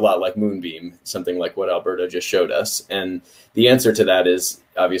something that's a lot like Moonbeam, something like what Alberto just showed us. And the answer to that is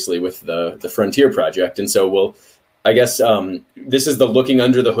obviously with the Frontier project. And so we'll, I guess this is the looking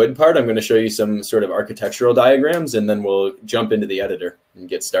under the hood part. I'm going to show you some sort of architectural diagrams, and then we'll jump into the editor and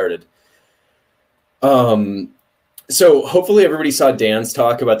get started. So hopefully everybody saw Dan's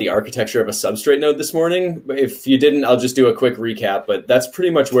talk about the architecture of a substrate node this morning. If you didn't, I'll just do a quick recap, but that's pretty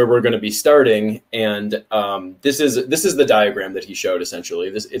much where we're going to be starting. And this is the diagram that he showed essentially.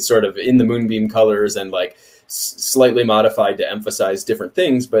 It's sort of in the Moonbeam colors and like slightly modified to emphasize different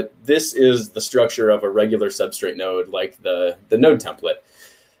things, but this is the structure of a regular substrate node like the node template.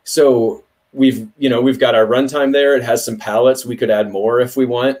 So we've got our runtime there. It has some palettes. We could add more if we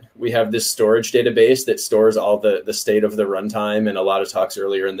want. We have this storage database that stores all the state of the runtime. And a lot of talks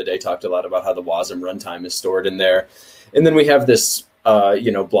earlier in the day talked a lot about how the WASM runtime is stored in there. And then we have this,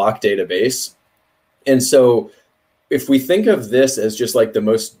 block database. And so if we think of this as just like the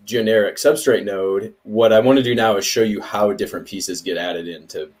most generic substrate node, what I want to do now is show you how different pieces get added in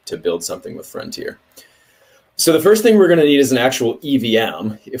to build something with Frontier. So the first thing we're going to need is an actual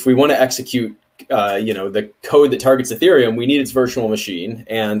EVM. If we want to execute, the code that targets Ethereum, we need its virtual machine.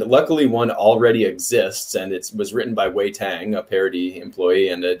 And luckily one already exists, and it was written by Wei Tang, a Parity employee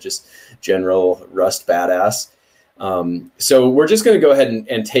and a just general Rust badass. So we're just going to go ahead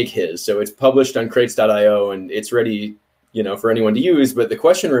and take his. So it's published on crates.io and it's ready, for anyone to use. But the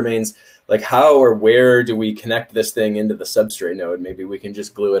question remains, like, how or where do we connect this thing into the substrate node? Maybe we can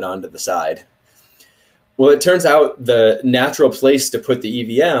just glue it onto the side. Well, it turns out the natural place to put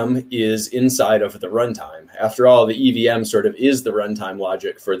the EVM is inside of the runtime. After all, the EVM sort of is the runtime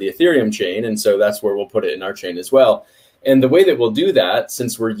logic for the Ethereum chain. And so that's where we'll put it in our chain as well. And the way that we'll do that,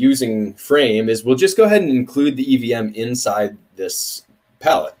 since we're using Frame, is we'll just go ahead and include the EVM inside this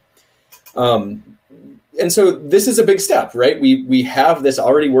palette. And so this is a big step, right? We have this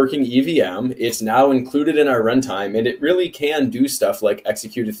already working EVM. It's now included in our runtime, and it really can do stuff like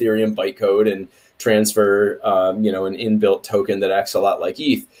execute Ethereum bytecode and transfer, an inbuilt token that acts a lot like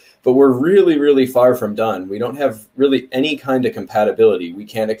ETH. But we're really, really far from done. We don't have really any kind of compatibility. We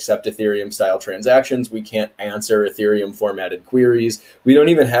can't accept Ethereum-style transactions. We can't answer Ethereum-formatted queries. We don't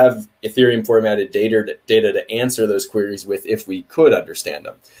even have Ethereum-formatted data to answer those queries with if we could understand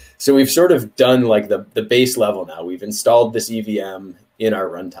them. So we've sort of done like the base level now. We've installed this EVM in our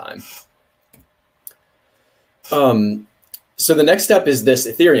runtime. So the next step is this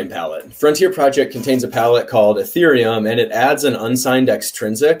Ethereum palette. Frontier project contains a palette called Ethereum, and it adds an unsigned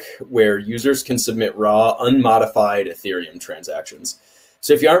extrinsic where users can submit raw, unmodified Ethereum transactions.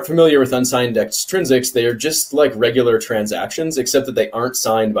 So if you aren't familiar with unsigned extrinsics, they are just like regular transactions, except that they aren't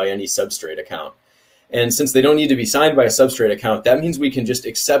signed by any substrate account. And since they don't need to be signed by a substrate account, that means we can just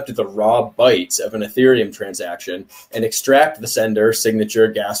accept the raw bytes of an Ethereum transaction and extract the sender, signature,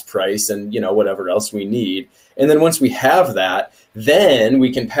 gas price, and whatever else we need. And then once we have that, then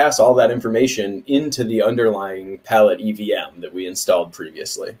we can pass all that information into the underlying palette EVM that we installed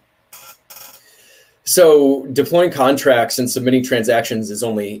previously. So deploying contracts and submitting transactions is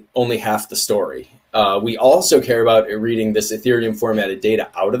only half the story. We also care about reading this Ethereum formatted data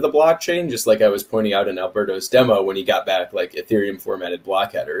out of the blockchain, just like I was pointing out in Alberto's demo when he got back like Ethereum formatted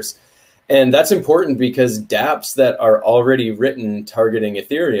block headers. And that's important because dApps that are already written targeting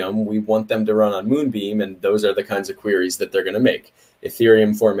Ethereum, we want them to run on Moonbeam, and those are the kinds of queries that they're going to make.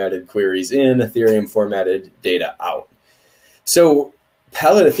 Ethereum formatted queries in, Ethereum formatted data out. So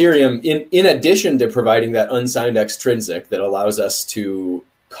Palette Ethereum, in addition to providing that unsigned extrinsic that allows us to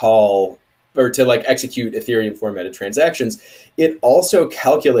call or to like execute Ethereum formatted transactions, it also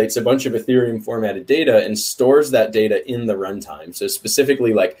calculates a bunch of Ethereum formatted data and stores that data in the runtime. So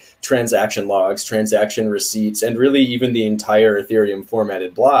specifically like transaction logs, transaction receipts, and really even the entire Ethereum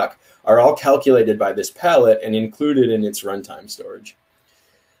formatted block are all calculated by this palette and included in its runtime storage.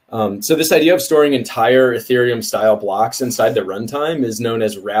 So this idea of storing entire Ethereum style blocks inside the runtime is known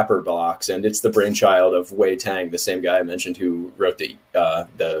as wrapper blocks, and it's the brainchild of Wei Tang, the same guy I mentioned who wrote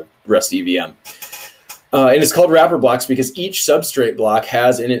the Rust EVM. And it's called wrapper blocks because each substrate block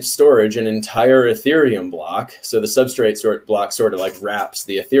has in its storage an entire Ethereum block. So the substrate block sort of like wraps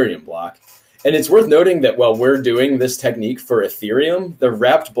the Ethereum block. And it's worth noting that while we're doing this technique for Ethereum, the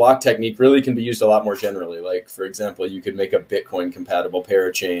wrapped block technique really can be used a lot more generally. Like, for example, you could make a Bitcoin compatible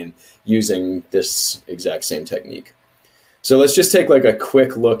parachain using this exact same technique. So let's just take like a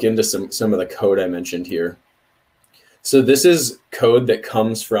quick look into some of the code I mentioned here. So this is code that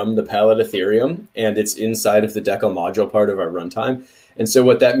comes from the Pallet Ethereum, and it's inside of the Decal module part of our runtime. And so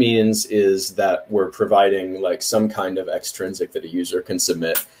what that means is that we're providing like some kind of extrinsic that a user can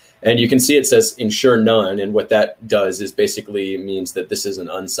submit. And you can see it says ensure none. And what that does is basically means that this is an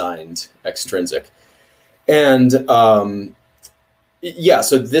unsigned extrinsic. And yeah,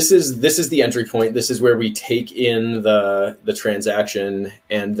 so this is the entry point. This is where we take in the transaction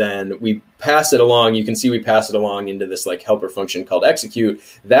and then we pass it along. You can see we pass it along into this like helper function called execute.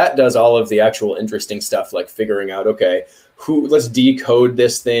 That does all of the actual interesting stuff like figuring out, okay, let's decode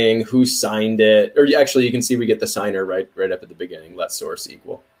this thing, who signed it, or actually you can see we get the signer right up at the beginning, let source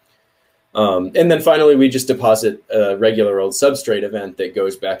equal. And then finally, we just deposit a regular old substrate event that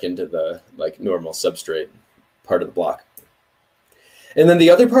goes back into the like normal substrate part of the block. And then the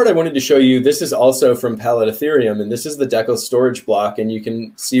other part I wanted to show you, this is also from Pallet Ethereum, and this is the Decal storage block. And you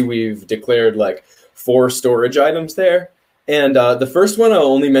can see we've declared like 4 storage items there. And the first one I'll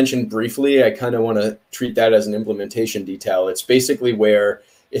only mention briefly. I kind of want to treat that as an implementation detail. It's basically where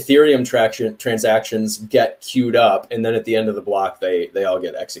Ethereum transactions get queued up, and then at the end of the block, they all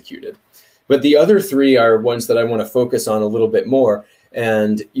get executed. But the other 3 are ones that I want to focus on a little bit more.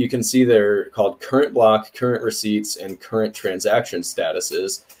 And you can see they're called current block, current receipts, and current transaction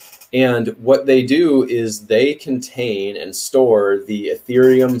statuses. And what they do is they contain and store the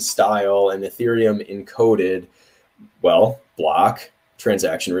Ethereum style and Ethereum encoded, well, block,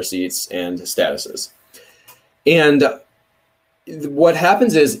 transaction receipts, and statuses. And what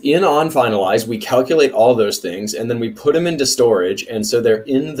happens is in onFinalize, we calculate all those things and then we put them into storage. And so they're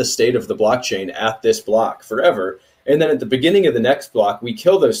in the state of the blockchain at this block forever. And then at the beginning of the next block, we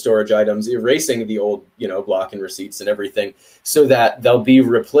kill those storage items, erasing the old, block and receipts and everything so that they'll be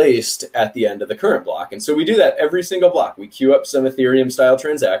replaced at the end of the current block. And so we do that every single block. We queue up some Ethereum style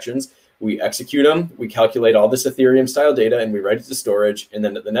transactions, we execute them, we calculate all this Ethereum style data and we write it to storage. And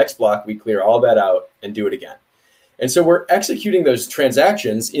then at the next block, we clear all that out and do it again. And so we're executing those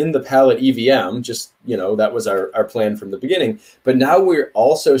transactions in the Pallet EVM, just, that was our plan from the beginning. But now we're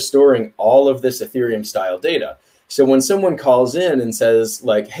also storing all of this Ethereum style data. So when someone calls in and says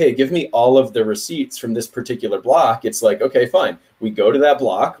like, hey, give me all of the receipts from this particular block, it's like, okay, fine. We go to that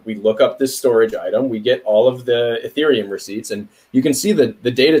block, we look up this storage item, we get all of the Ethereum receipts, and you can see the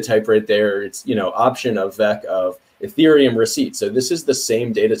data type right there. It's, option of vec of Ethereum receipt. So this is the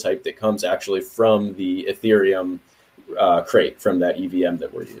same data type that comes actually from the Ethereum crate, from that EVM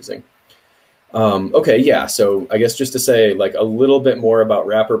that we're using. Okay, yeah, so I guess just to say like a little bit more about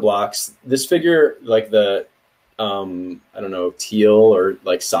wrapper blocks, this figure, like the I don't know, teal or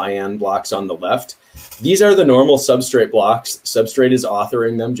like cyan blocks on the left. These are the normal substrate blocks. Substrate is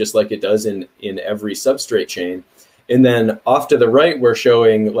authoring them just like it does in every substrate chain. And then off to the right, we're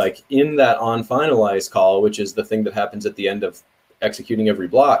showing like in that onFinalize call, which is the thing that happens at the end of executing every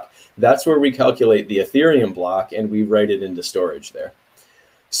block. That's where we calculate the Ethereum block and we write it into storage there.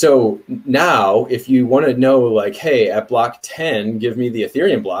 So now if you want to know like, hey, at block 10, give me the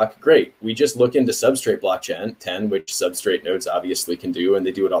Ethereum block, great. We just look into substrate block 10, which substrate nodes obviously can do, and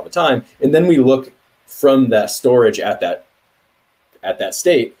they do it all the time. And then we look from that storage at that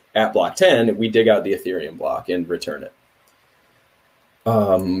state at block 10, we dig out the Ethereum block and return it.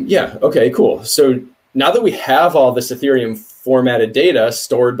 Yeah, okay, cool. So now that we have all this Ethereum formatted data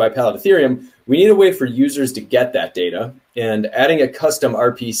stored by Pallet Ethereum, we need a way for users to get that data, and adding a custom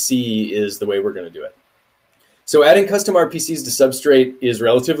RPC is the way we're going to do it. So adding custom RPCs to Substrate is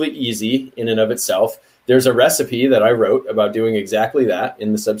relatively easy in and of itself. There's a recipe that I wrote about doing exactly that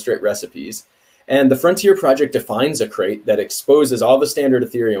in the Substrate recipes. And the Frontier project defines a crate that exposes all the standard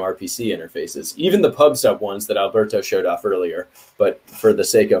Ethereum RPC interfaces, even the pub sub ones that Alberto showed off earlier. But for the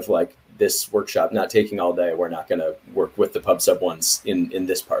sake of like this workshop not taking all day, we're not going to work with the pub sub ones in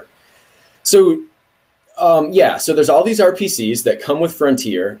this part. So yeah, so there's all these RPCs that come with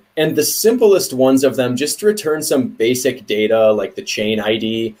Frontier, and the simplest ones of them just return some basic data like the chain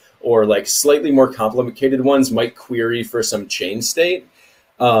ID, or like slightly more complicated ones might query for some chain state.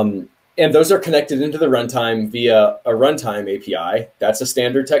 And those are connected into the runtime via a runtime API. That's a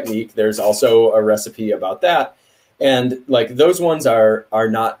standard technique. There's also a recipe about that. And like those ones are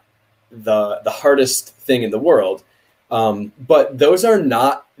not the hardest thing in the world. But those are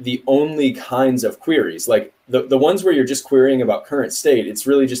not the only kinds of queries. Like the ones where you're just querying about current state, it's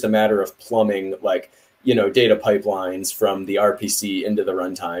really just a matter of plumbing, like, you know, data pipelines from the RPC into the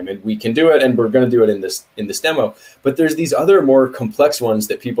runtime. And we can do it, and we're going to do it in this demo. But there's these other more complex ones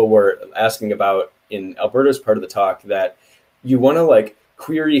that people were asking about in Alberto's part of the talk, that you want to like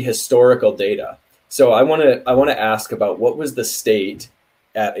query historical data. So I want to ask about what was the state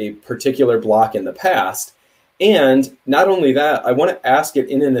at a particular block in the past. And not only that, I want to ask it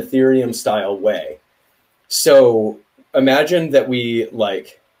in an Ethereum style way. So imagine that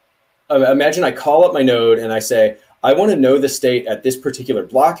imagine I call up my node and I say, I want to know the state at this particular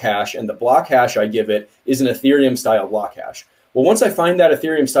block hash, and the block hash I give it is an Ethereum style block hash. Well, once I find that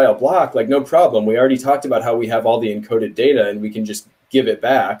Ethereum style block, like, no problem. We already talked about how we have all the encoded data and we can just give it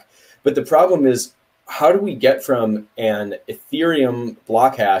back. But the problem is, how do we get from an Ethereum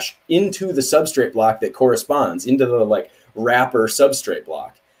block hash into the substrate block that corresponds, into the like wrapper substrate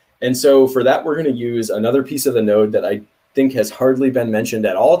block? And so for that, we're going to use another piece of the node that I think has hardly been mentioned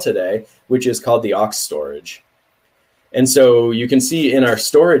at all today, which is called the aux storage. And so you can see in our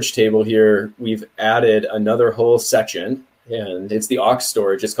storage table here, we've added another whole section, and it's the aux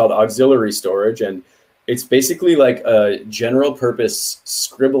storage. It's called auxiliary storage. And it's basically like a general purpose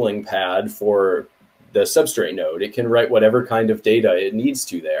scribbling pad for the substrate node. It can write whatever kind of data it needs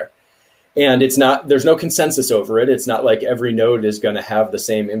to there. And there's no consensus over it. It's not like every node is going to have the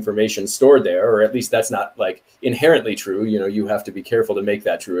same information stored there, or at least that's not like inherently true. You know, you have to be careful to make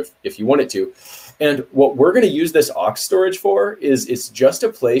that true if you want it to. And what we're going to use this aux storage for is it's just a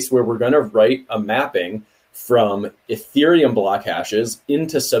place where we're going to write a mapping from Ethereum block hashes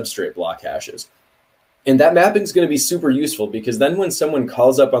into substrate block hashes. And that mapping is going to be super useful, because then when someone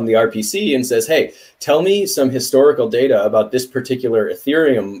calls up on the RPC and says, hey, tell me some historical data about this particular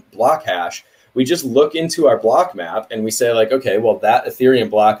Ethereum block hash, we just look into our block map and we say like, okay, well, that Ethereum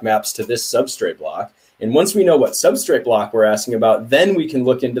block maps to this substrate block. And once we know what substrate block we're asking about, then we can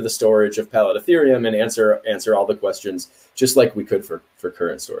look into the storage of Pallet Ethereum and answer all the questions just like we could for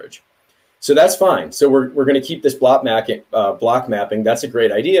current storage. So that's fine. So we're going to keep this block mapping. That's a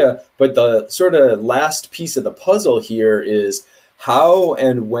great idea. But the sort of last piece of the puzzle here is how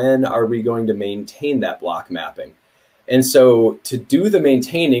and when are we going to maintain that block mapping? And so to do the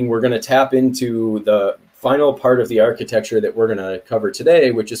maintaining, we're going to tap into the final part of the architecture that we're going to cover today,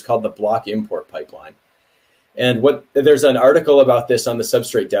 which is called the block import pipeline. And there's an article about this on the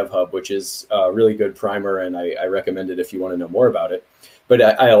Substrate Dev Hub, which is a really good primer, and I recommend it if you want to know more about it. But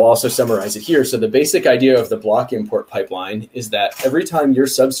I'll also summarize it here. So the basic idea of the block import pipeline is that every time your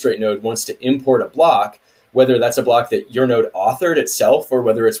substrate node wants to import a block, whether that's a block that your node authored itself or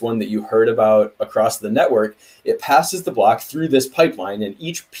whether it's one that you heard about across the network, it passes the block through this pipeline. And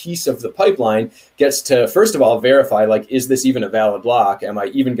each piece of the pipeline gets to, first of all, verify, like, is this even a valid block? Am I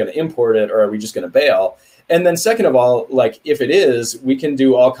even going to import it, or are we just going to bail? And then second of all, like, if it is, we can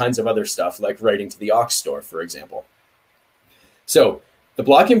do all kinds of other stuff, like writing to the aux store, for example. So the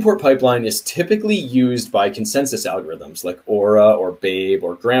block import pipeline is typically used by consensus algorithms like Aura or Babe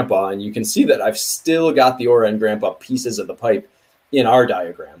or Grandpa. And you can see that I've still got the Aura and Grandpa pieces of the pipe in our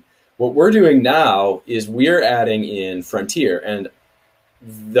diagram. What we're doing now is we're adding in Frontier. And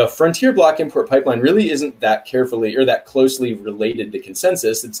the Frontier block import pipeline really isn't that carefully or that closely related to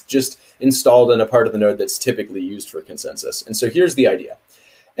consensus. It's just installed in a part of the node that's typically used for consensus. And so here's the idea.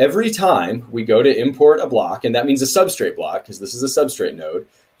 Every time we go to import a block, and that means a substrate block, because this is a substrate node,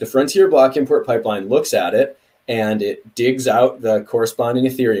 the Frontier block import pipeline looks at it and it digs out the corresponding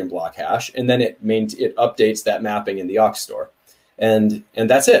Ethereum block hash, and then it updates that mapping in the aux store. And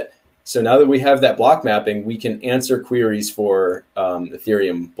that's it. So now that we have that block mapping, we can answer queries for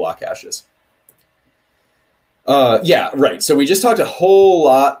Ethereum block hashes. Yeah, right. So we just talked a whole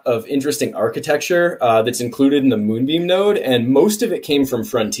lot of interesting architecture that's included in the Moonbeam node, and most of it came from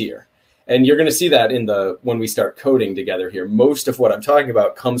Frontier. And you're going to see that when we start coding together here. Most of what I'm talking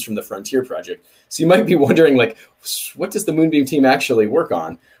about comes from the Frontier project. So you might be wondering, like, what does the Moonbeam team actually work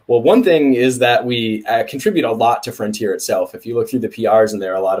on? Well, one thing is that we contribute a lot to Frontier itself. If you look through the PRs in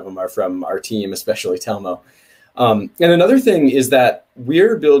there, a lot of them are from our team, especially Telmo. And another thing is that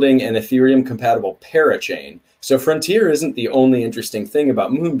we're building an Ethereum-compatible parachain. So Frontier isn't the only interesting thing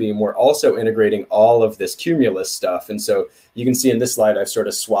about Moonbeam. We're also integrating all of this Cumulus stuff. And so you can see in this slide, I've sort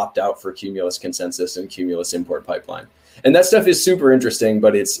of swapped out for Cumulus consensus and Cumulus import pipeline. And that stuff is super interesting,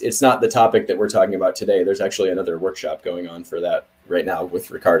 but it's not the topic that we're talking about today. There's actually another workshop going on for that right now with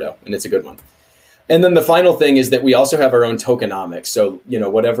Ricardo, and it's a good one. And then the final thing is that we also have our own tokenomics. So, you know,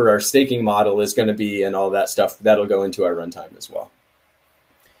 whatever our staking model is going to be and all that stuff, that'll go into our runtime as well.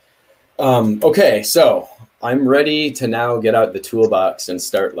 Okay, so I'm ready to now get out the toolbox and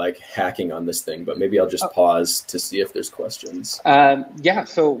start like hacking on this thing, but maybe I'll just pause to see if there's questions. Yeah,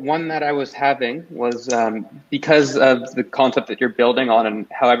 so one that I was having was because of the concept that you're building on and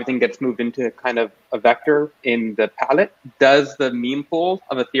how everything gets moved into kind of a vector in the palette, does the meme pool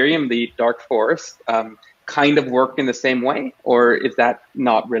of Ethereum, the dark forest, kind of work in the same way, or is that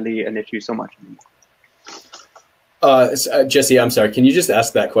not really an issue so much anymore? Jesse, I'm sorry. Can you just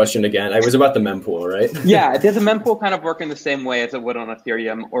ask that question again? It was about the mempool, right? Yeah. Does the mempool kind of work in the same way as it would on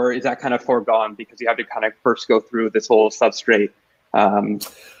Ethereum, or is that kind of foregone because you have to kind of first go through this whole substrate?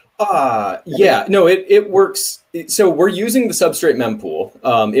 Yeah. No, it works. So we're using the substrate mempool.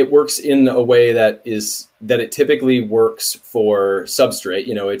 It works in a way that it typically works for substrate.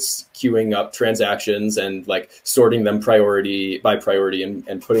 You know, it's queuing up transactions and like sorting them priority by priority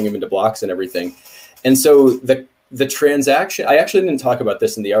and putting them into blocks and everything. And so the transaction, I actually didn't talk about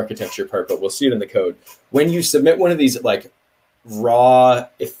this in the architecture part, but we'll see it in the code. When you submit one of these like raw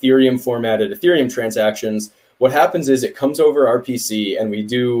Ethereum formatted Ethereum transactions, what happens is it comes over RPC and we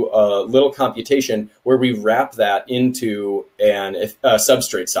do a little computation where we wrap that into a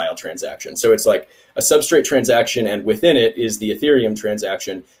substrate style transaction. So it's like a substrate transaction, and within it is the Ethereum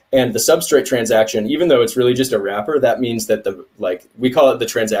transaction. And the substrate transaction, even though it's really just a wrapper, that means that we call it the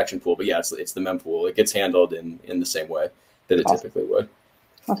transaction pool, but yeah, it's the mempool. It gets handled in the same way that it typically would.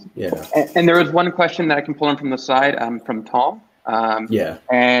 Awesome. Yeah. And there was one question that I can pull in from the side from Tom. Yeah.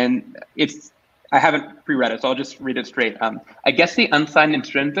 And I haven't pre-read it, so I'll just read it straight. I guess the unsigned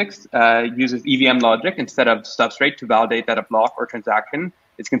intrinsics uses EVM logic instead of substrate to validate that a block or transaction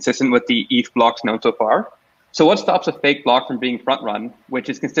is consistent with the ETH blocks known so far. So what stops a fake block from being front run, which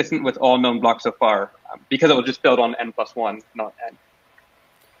is consistent with all known blocks so far? Because it will just build on n+1, not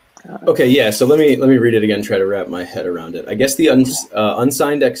n. Okay, yeah, so let me read it again, try to wrap my head around it. I guess the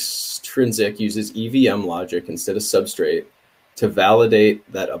unsigned extrinsic uses EVM logic instead of substrate to validate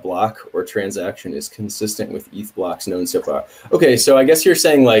that a block or transaction is consistent with ETH blocks known so far. Okay, so I guess you're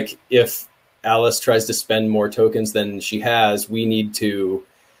saying like if Alice tries to spend more tokens than she has, we need to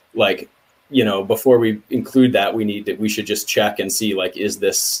like, you know, before we include that, we should just check and see like, is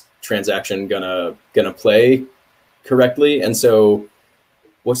this transaction gonna play correctly? And so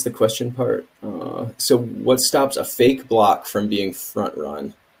what's the question part? So what stops a fake block from being front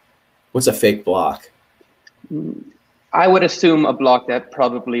run? What's a fake block? I would assume a block that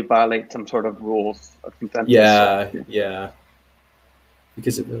probably violates some sort of rules of consensus. Yeah.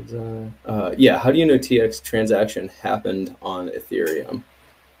 Because it was, yeah, how do you know TX transaction happened on Ethereum?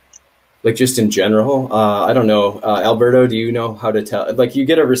 Like just in general? I don't know. Alberto, do you know how to tell? Like you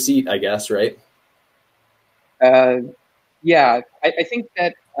get a receipt, I guess, right? Yeah, I think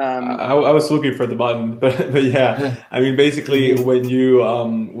that... I was looking for the button, but yeah, I mean, basically when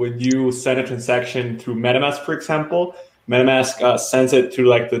you send a transaction through MetaMask, for example, MetaMask sends it through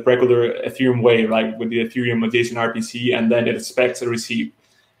like the regular Ethereum way, right, with the Ethereum adjacent RPC, and then it expects a receipt.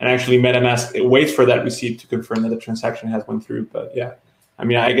 And actually MetaMask waits for that receipt to confirm that the transaction has went through. But yeah, I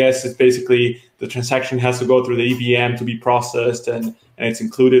mean, I guess it's basically the transaction has to go through the EVM to be processed, and it's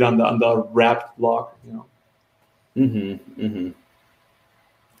included on the wrapped block, you know.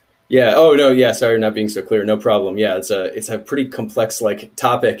 Yeah. Oh no. Yeah. Sorry, not being so clear. No problem. Yeah. It's a pretty complex like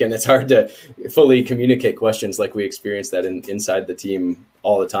topic, and it's hard to fully communicate questions like we experience that inside the team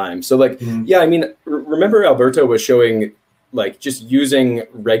all the time. So like, yeah. I mean, remember Alberto was showing like just using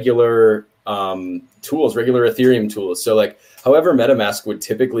regular tools, regular Ethereum tools. So like, however MetaMask would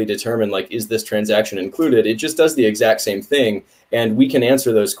typically determine like, is this transaction included? It just does the exact same thing, and we can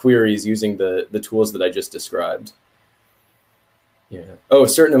answer those queries using the tools that I just described. Yeah. Oh, a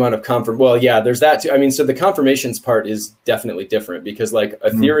certain amount of well, yeah, there's that too. I mean, so the confirmations part is definitely different because like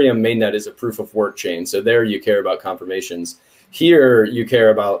Ethereum mainnet is a proof of work chain. So there you care about confirmations. Here you care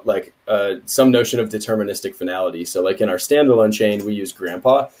about like some notion of deterministic finality. So like in our standalone chain, we use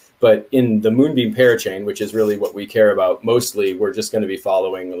Grandpa, but in the Moonbeam parachain, which is really what we care about mostly, we're just going to be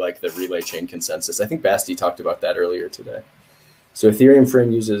following like the relay chain consensus. I think Basti talked about that earlier today. So Ethereum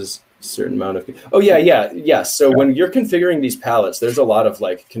frame uses certain amount of, yes. So when you're configuring these palettes, there's a lot of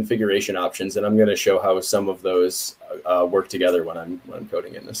like configuration options, and I'm going to show how some of those work together when I'm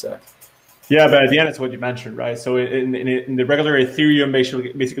coding it in a sec. Yeah, but at the end, it's what you mentioned, right? So in the regular Ethereum,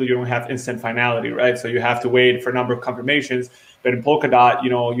 basically you don't have instant finality, right? So you have to wait for a number of confirmations. But in Polkadot, you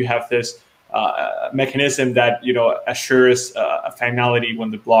know, you have this mechanism that, you know, assures a finality when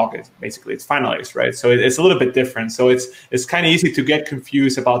the block is basically it's finalized, right? So it's a little bit different. So it's kind of easy to get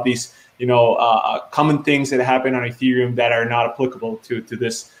confused about these, you know, common things that happen on Ethereum that are not applicable to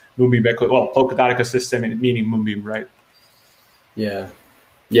this Moonbeam, well, Polkadot ecosystem, and meaning Moonbeam, right? Yeah.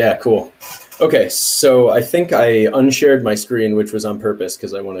 Yeah, cool. Okay, so I think I unshared my screen, which was on purpose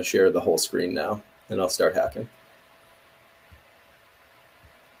because I want to share the whole screen now, and I'll start hacking.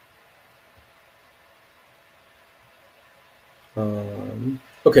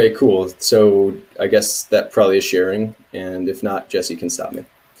 Okay, cool. So I guess that probably is sharing, and if not, Jesse can stop me.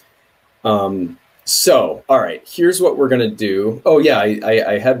 So, all right, here's what we're gonna do. Oh yeah,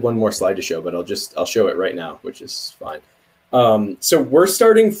 I had one more slide to show, but I'll show it right now, which is fine. So we're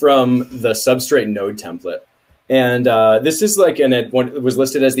starting from the substrate node template. And this is like it was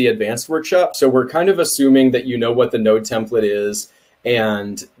listed as the advanced workshop. So we're kind of assuming that you know what the node template is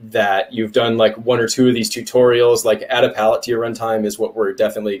and that you've done like one or two of these tutorials, like add a palette to your runtime is what we're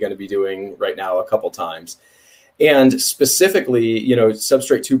definitely going to be doing right now a couple times. And specifically, you know,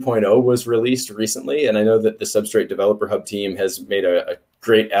 Substrate 2.0 was released recently, and I know that the Substrate Developer Hub team has made a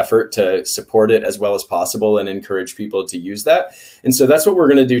great effort to support it as well as possible and encourage people to use that. And so that's what we're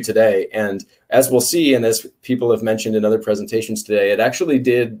going to do today. And as we'll see, and as people have mentioned in other presentations today, it actually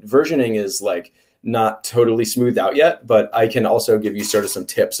versioning is like not totally smoothed out yet, but I can also give you sort of some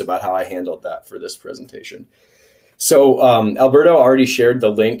tips about how I handled that for this presentation. So Alberto already shared the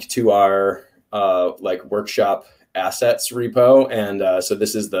link to our like workshop assets repo. And so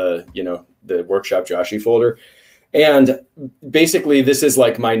this is the workshop Joshy folder. And basically this is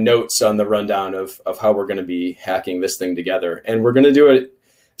like my notes on the rundown of how we're going to be hacking this thing together. And we're going to do it.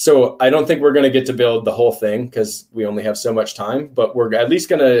 So I don't think we're going to get to build the whole thing because we only have so much time, but we're at least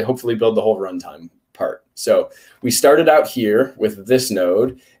going to hopefully build the whole runtime part. So we started out here with this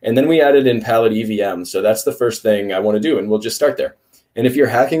node, and then we added in palette EVM. So that's the first thing I want to do, and we'll just start there. And if you're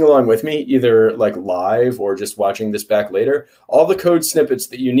hacking along with me, either like live or just watching this back later, all the code snippets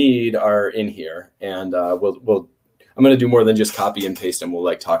that you need are in here. And I'm going to do more than just copy and paste them. We'll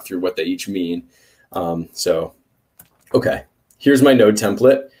like talk through what they each mean. Okay, here's my node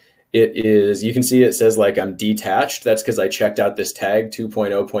template. It is, you can see it says like I'm detached. That's because I checked out this tag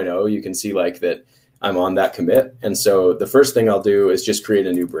 2.0.0. You can see like that I'm on that commit. And so the first thing I'll do is just create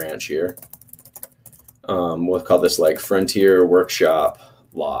a new branch here. We'll call this like Frontier Workshop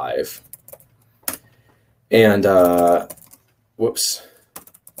Live. And whoops.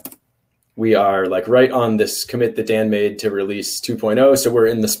 We are like right on this commit that Dan made to release 2.0. So we're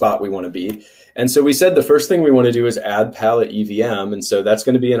in the spot we want to be. And so we said the first thing we want to do is add palette EVM. And so that's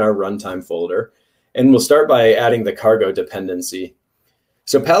going to be in our runtime folder. And we'll start by adding the cargo dependency.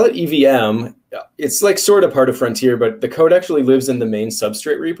 So palette EVM, it's like sort of part of Frontier, but the code actually lives in the main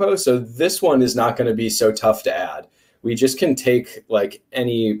substrate repo. So this one is not going to be so tough to add. We just can take like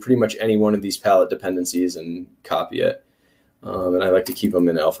pretty much any one of these palette dependencies and copy it. And I like to keep them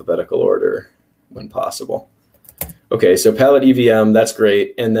in alphabetical order when possible. Okay, so palette EVM, that's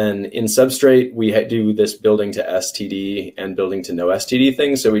great. And then in Substrate, we do this building to STD and building to no STD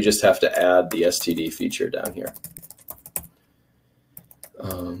thing. So we just have to add the STD feature down here.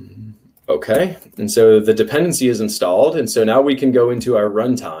 Okay, and so the dependency is installed. And so now we can go into our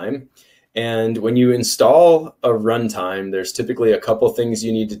runtime. And when you install a runtime, there's typically a couple things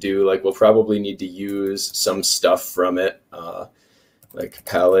you need to do. Like we'll probably need to use some stuff from it, like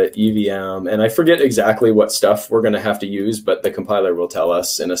palette EVM. And I forget exactly what stuff we're going to have to use, but the compiler will tell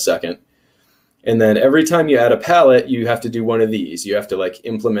us in a second. And then every time you add a palette, you have to do one of these. You have to like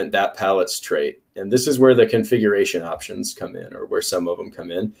implement that palette's trait. And this is where the configuration options come in, or where some of them come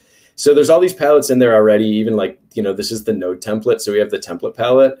in. So there's all these palettes in there already, even like, you know, this is the node template. So we have the template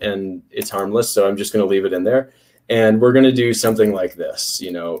palette and it's harmless. So I'm just going to leave it in there. And we're going to do something like this,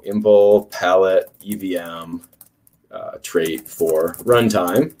 you know, impl palette EVM trait for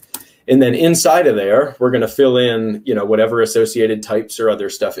runtime. And then inside of there, we're going to fill in, you know, whatever associated types or other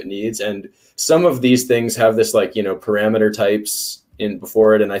stuff it needs. And some of these things have this like, you know, parameter types in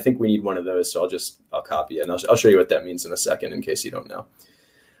before it. And I think we need one of those. So I'll copy it. And I'll show you what that means in a second in case you don't know.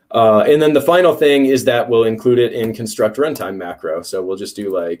 And then the final thing is that we'll include it in construct runtime macro. So we'll just do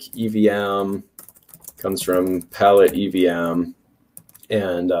like EVM comes from palette EVM,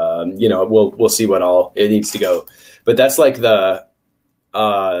 and you know, we'll see what all it needs to go. But that's like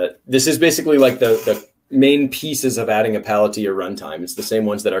this is basically like the main pieces of adding a palette to your runtime. It's the same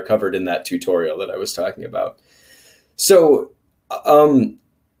ones that are covered in that tutorial that I was talking about. So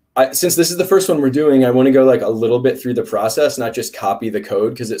since this is the first one we're doing, I want to go like a little bit through the process, not just copy the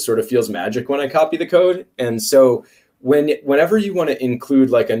code, because it sort of feels magic when I copy the code. And so whenever you want to include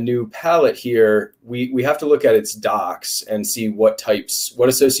like a new palette here, we have to look at its docs and see what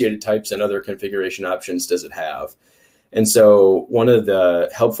associated types and other configuration options does it have. And so one of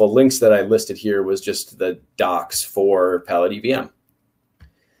the helpful links that I listed here was just the docs for palette EVM.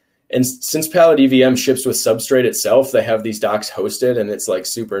 And since Palette EVM ships with Substrate itself, they have these docs hosted, and it's like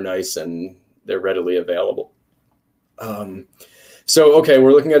super nice and they're readily available. So, okay,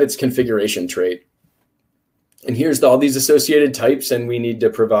 we're looking at its configuration trait. And here's all these associated types, and we need to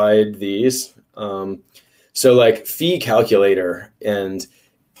provide these. So like fee calculator. And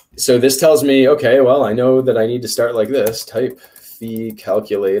so this tells me, okay, well, I know that I need to start like this, type fee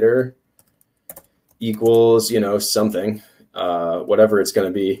calculator equals, you know, something, whatever it's going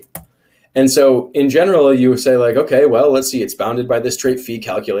to be. And so in general, you say like, okay, well, let's see, it's bounded by this trait fee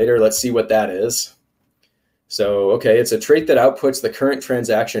calculator. Let's see what that is. So, okay, it's a trait that outputs the current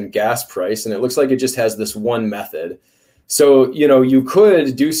transaction gas price, and it looks like it just has this one method. So, you know, you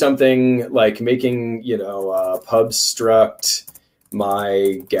could do something like making, you know, pub struct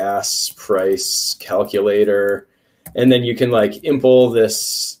my gas price calculator, and then you can like impl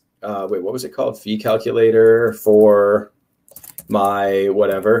this, wait, what was it called? Fee calculator for my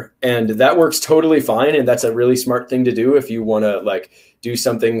whatever. And that works totally fine. And that's a really smart thing to do if you want to like do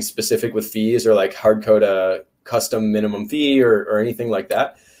something specific with fees or like hard code a custom minimum fee or anything like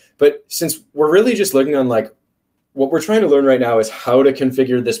that. But since we're really just looking on like, what we're trying to learn right now is how to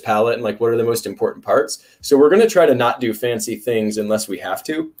configure this palette and like what are the most important parts. So we're going to try to not do fancy things unless we have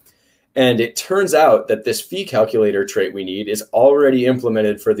to. And it turns out that this fee calculator trait we need is already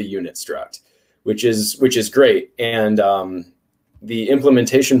implemented for the unit struct, which is great. And the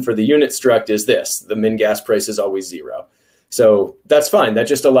implementation for the unit struct is this: the min gas price is always 0. So that's fine. That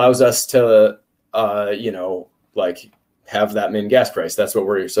just allows us to, you know, like have that min gas price. That's what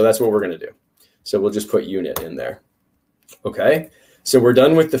we're going to do. So we'll just put unit in there. Okay, so we're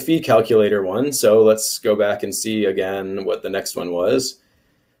done with the fee calculator one. So let's go back and see again what the next one was.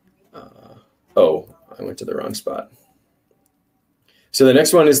 Oh, I went to the wrong spot. So the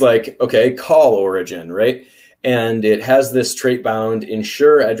next one is like, okay, call origin, right? And it has this trait bound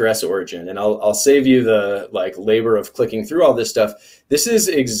ensure address origin. And I'll save you the like labor of clicking through all this stuff. This is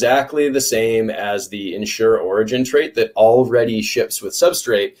exactly the same as the ensure origin trait that already ships with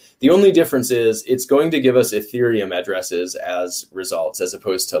Substrate. The only difference is it's going to give us Ethereum addresses as results, as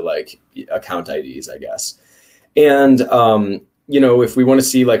opposed to like account IDs, I guess. And, you know, if we want to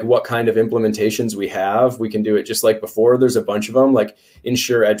see like what kind of implementations we have, we can do it just like before. There's a bunch of them, like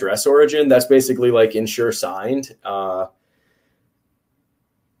ensure address origin. That's basically like ensure signed.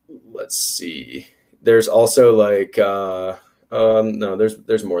 Let's see. There's also like, no,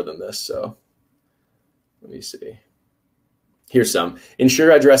 there's more than this. So let me see. Here's some.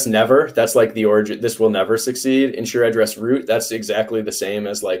 Ensure address never. That's like the origin. This will never succeed. Ensure address root. That's exactly the same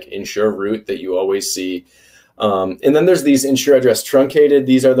as like ensure root that you always see. And then there's these ensure address truncated.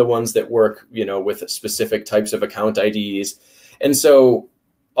 These are the ones that work, you know, with specific types of account IDs. And so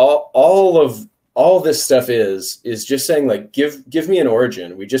all this stuff is just saying like, give me an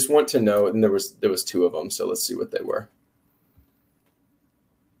origin. We just want to know. And there was 2 of them. So let's see what they were.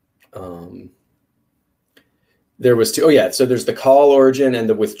 There was 2. Oh yeah. So there's the call origin and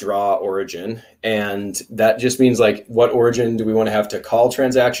the withdraw origin. And that just means like, what origin do we want to have to call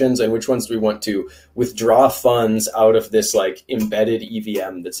transactions and which ones do we want to withdraw funds out of this like embedded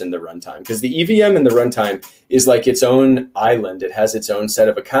EVM that's in the runtime? Because the EVM in the runtime is like its own island. It has its own set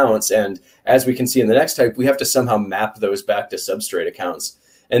of accounts. And as we can see in the next type, we have to somehow map those back to Substrate accounts.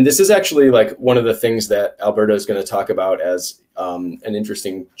 And this is actually like one of the things that Alberto is going to talk about as an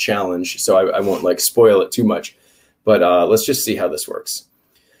interesting challenge. So I won't like spoil it too much. But let's just see how this works.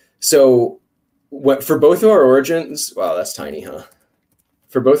 So for both of our origins, wow, that's tiny, huh?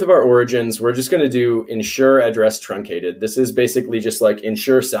 For both of our origins, we're just going to do ensure address truncated. This is basically just like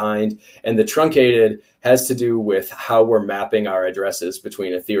ensure signed. And the truncated has to do with how we're mapping our addresses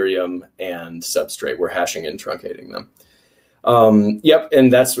between Ethereum and Substrate. We're hashing and truncating them. Yep,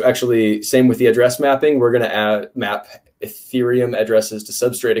 and that's actually same with the address mapping. We're going to map Ethereum addresses to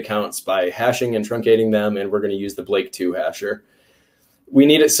Substrate accounts by hashing and truncating them, and we're going to use the Blake2 hasher. We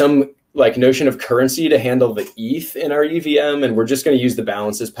needed some like notion of currency to handle the ETH in our EVM, and we're just going to use the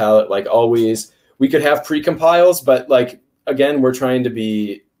balances palette like always. We could have precompiles, but like again, we're trying to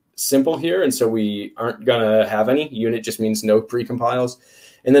be simple here, and so we aren't going to have any. Unit just means no precompiles.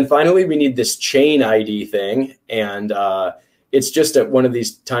 And then finally, we need this chain ID thing, and it's just at one of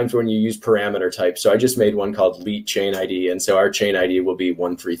these times when you use parameter type. So I just made one called leet chain ID. And so our chain ID will be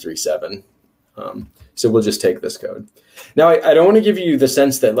 1337. So we'll just take this code. Now, I don't want to give you the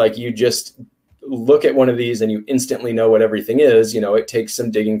sense that like you just look at one of these and you instantly know what everything is. You know, it takes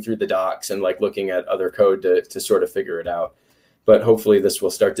some digging through the docs and like looking at other code to sort of figure it out. But hopefully this will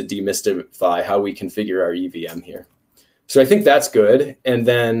start to demystify how we configure our EVM here. So I think that's good. And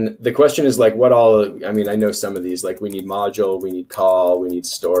then the question is like, what all, I mean, I know some of these, like we need module, we need call, we need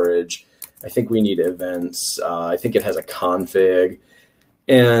storage. I think we need events. I think it has a config.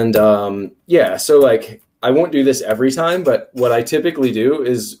 And yeah, so like, I won't do this every time, but what I typically do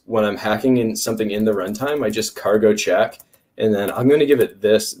is when I'm hacking in something in the runtime, I just cargo check. And then I'm going to give it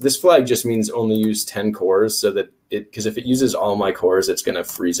this. This flag just means only use 10 cores so that because if it uses all my cores, it's going to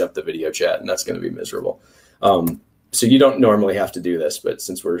freeze up the video chat and that's going to be miserable. So you don't normally have to do this, but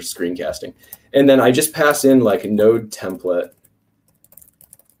since we're screencasting. And then I just pass in like node template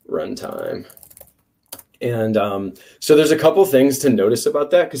runtime. And so there's a couple things to notice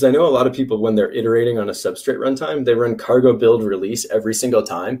about that, because I know a lot of people, when they're iterating on a substrate runtime, they run cargo build release every single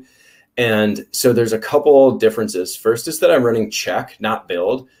time. And so there's a couple differences. First is that I'm running check, not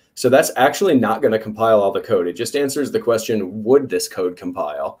build. So that's actually not going to compile all the code. It just answers the question, would this code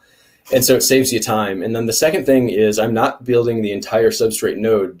compile? And so it saves you time. And then the second thing is I'm not building the entire substrate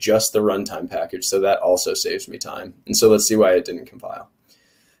node, just the runtime package. So that also saves me time. And so let's see why it didn't compile.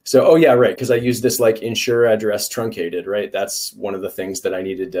 So, oh yeah, right, because I used this like ensure address truncated, right? That's one of the things that I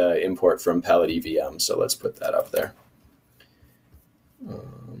needed to import from Pallet EVM. So let's put that up there.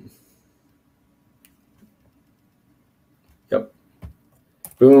 Yep.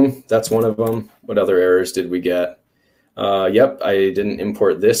 Boom, that's one of them. What other errors did we get? Yep, I didn't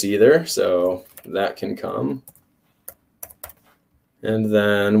import this either, so that can come. And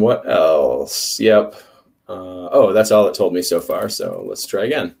then what else? Yep. Oh, that's all it told me so far, so let's try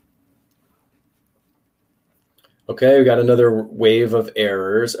again. Okay, we got another wave of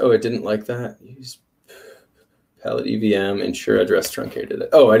errors. Oh, it didn't like that. Use Pallet EVM, ensure address truncated.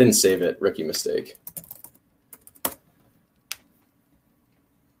 Oh, I didn't save it. Rookie mistake.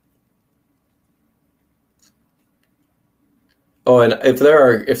 Oh, and if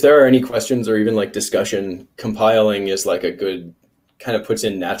there are any questions or even like discussion, compiling is like a good, kind of puts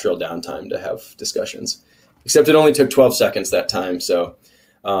in natural downtime to have discussions. Except it only took 12 seconds that time. So,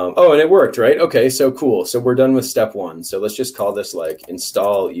 oh, and it worked, right? Okay, so cool. So we're done with step one. So let's just call this like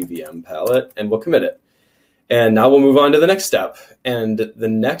install EVM palette and we'll commit it. And now we'll move on to the next step. And the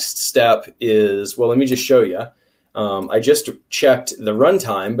next step is, well, let me just show you. I just checked the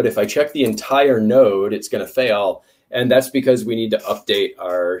runtime, but if I check the entire node, it's going to fail. And that's because we need to update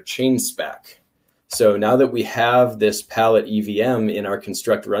our chain spec. So now that we have this palette EVM in our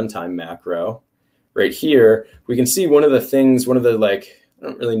construct runtime macro, right here, we can see one of the things, one of the like, I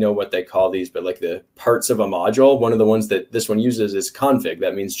don't really know what they call these, but like the parts of a module, one of the ones that this one uses is config.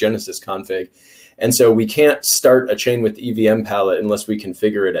 That means Genesis config. And so we can't start a chain with EVM palette unless we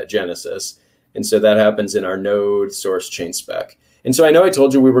configure it at Genesis. And so that happens in our node source chain spec. And so I know I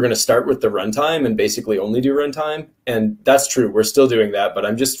told you we were going to start with the runtime and basically only do runtime. And that's true. We're still doing that, but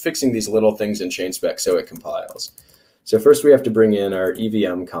I'm just fixing these little things in chain spec so it compiles. So first we have to bring in our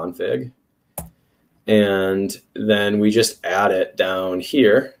EVM config. And then we just add it down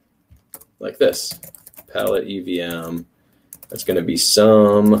here like this. Palette EVM. That's going to be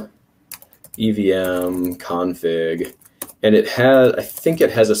some EVM config. And it has, I think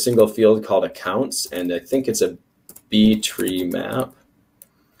it has a single field called accounts. And I think it's a B tree map.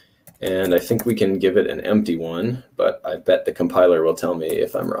 And I think we can give it an empty one, but I bet the compiler will tell me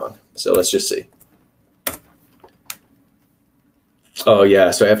if I'm wrong. So let's just see. Oh yeah,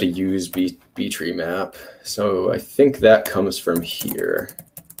 so I have to use B tree map. So I think that comes from here.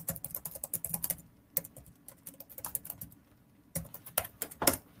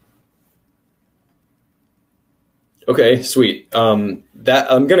 Okay, sweet.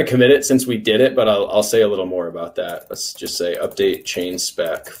 That I'm going to commit it since we did it, but I'll say a little more about that. Let's just say update chain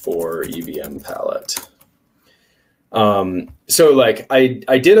spec for EVM palette. So like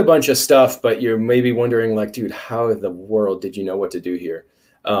I did a bunch of stuff, but you're maybe wondering like, dude, how in the world did you know what to do here?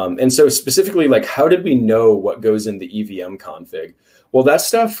 And so specifically, like, how did we know what goes in the EVM config? Well, that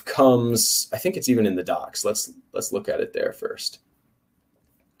stuff comes, I think it's even in the docs. Let's look at it there first.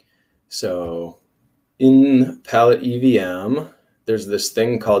 So in palette EVM, there's this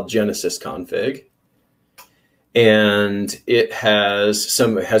thing called Genesis config. And it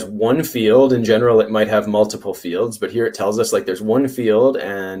has one field. In general, it might have multiple fields, but here it tells us like there's one field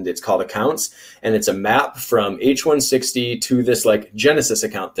and it's called accounts, and it's a map from H160 to this like Genesis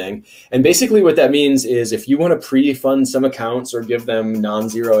account thing. And basically what that means is if you want to pre-fund some accounts or give them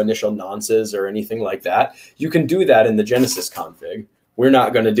non-zero initial nonces or anything like that, you can do that in the Genesis config. We're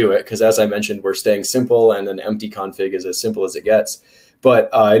not going to do it because, as I mentioned, we're staying simple, and an empty config is as simple as it gets.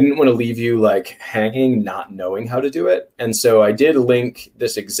 But I didn't want to leave you like hanging, not knowing how to do it. And so I did link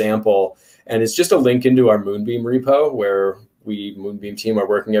this example, and it's just a link into our Moonbeam repo where we Moonbeam team are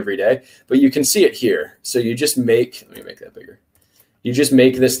working every day, but you can see it here. So you just make, let me make that bigger. You just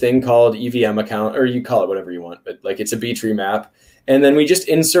make this thing called EVM account, or you call it whatever you want, but like it's a B-tree map. And then we just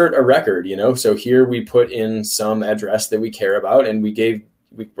insert a record, you know? So here we put in some address that we care about, and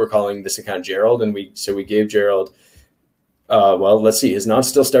we're calling this account Gerald. And we gave Gerald, well, let's see, his nonce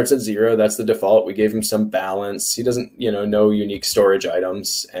still starts at 0. That's the default. We gave him some balance. He doesn't, you know, no unique storage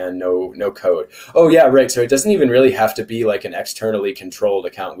items and no code. Oh yeah, right. So it doesn't even really have to be like an externally controlled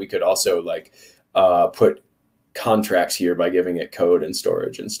account. We could also like put contracts here by giving it code and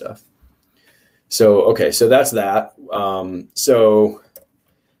storage and stuff. So, okay, so that's that. So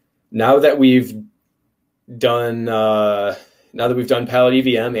now that we've done Palette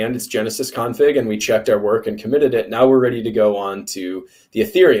EVM and its Genesis config, and we checked our work and committed it, now we're ready to go on to the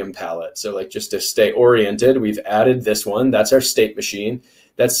Ethereum palette. So like just to stay oriented, we've added this one. That's our state machine.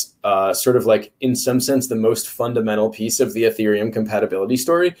 That's sort of like, in some sense, the most fundamental piece of the Ethereum compatibility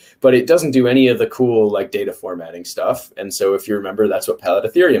story, but it doesn't do any of the cool like data formatting stuff. And so if you remember, that's what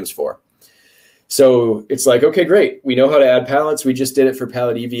Palette Ethereum's for. So it's like, okay, great. We know how to add palettes. We just did it for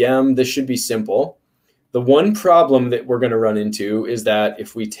Palette EVM. This should be simple. The one problem that we're going to run into is that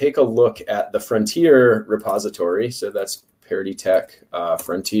if we take a look at the Frontier repository, so that's Parity Tech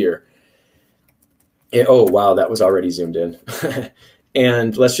Frontier. Oh, wow, that was already zoomed in.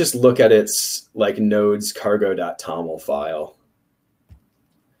 And let's just look at its like nodes cargo.toml file.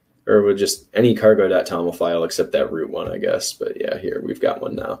 Or we'll just any cargo.toml file except that root one, I guess. But yeah, here we've got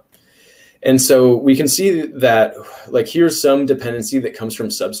one now. And so we can see that like here's some dependency that comes from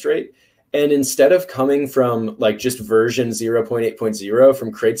Substrate. And instead of coming from like just version 0.8.0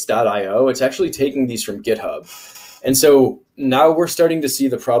 from crates.io, it's actually taking these from GitHub. And so now we're starting to see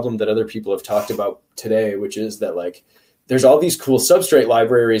the problem that other people have talked about today, which is that like there's all these cool Substrate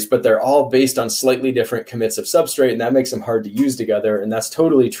libraries, but they're all based on slightly different commits of Substrate, and that makes them hard to use together. And that's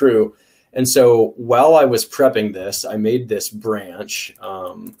totally true. And so while I was prepping this, I made this branch.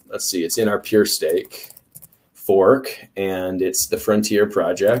 Let's see, it's in our PureStake fork, and it's the Frontier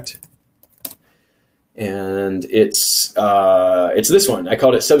project. And it's this one. I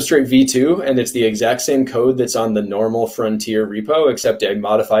called it Substrate V2, and it's the exact same code that's on the normal Frontier repo, except I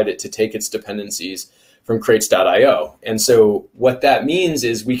modified it to take its dependencies from crates.io. And so what that means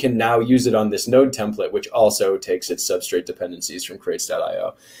is we can now use it on this node template, which also takes its Substrate dependencies from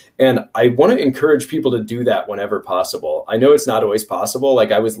crates.io. And I want to encourage people to do that whenever possible. I know it's not always possible.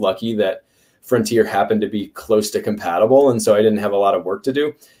 Like I was lucky that Frontier happened to be close to compatible, and so I didn't have a lot of work to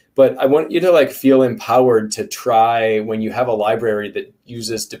do. But I want you to like feel empowered to try when you have a library that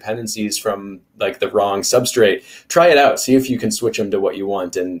uses dependencies from like the wrong substrate, try it out, see if you can switch them to what you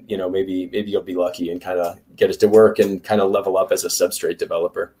want. And, you know, maybe you'll be lucky and kind of get it to work and kind of level up as a Substrate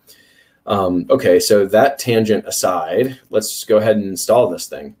developer. Okay, so that tangent aside, let's just go ahead and install this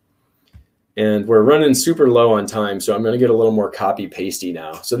thing. And we're running super low on time, so I'm going to get a little more copy pasty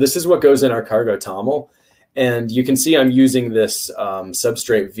now. So this is what goes in our cargo toml. And you can see I'm using this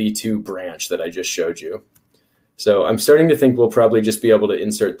Substrate V2 branch that I just showed you. So I'm starting to think we'll probably just be able to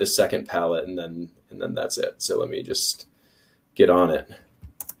insert this second palette, and then that's it. So let me just get on it.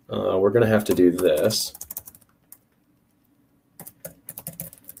 We're going to have to do this.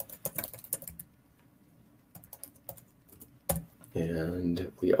 And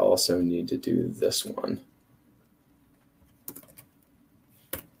we also need to do this one.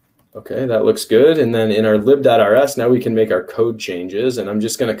 Okay, that looks good. And then in our lib.rs, now we can make our code changes, and I'm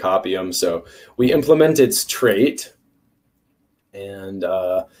just going to copy them. So we implement its trait. And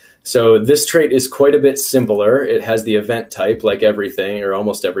so this trait is quite a bit simpler. It has the event type like everything or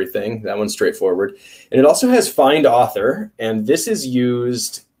almost everything. That one's straightforward. And it also has find author. And this is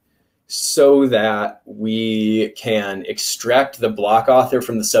used so that we can extract the block author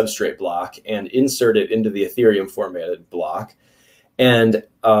from the Substrate block and insert it into the Ethereum formatted block. And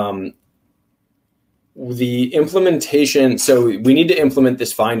the implementation, so we need to implement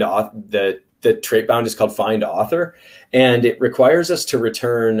this find author, the trait bound is called find author, and it requires us to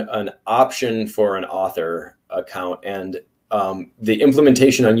return an option for an author account. And the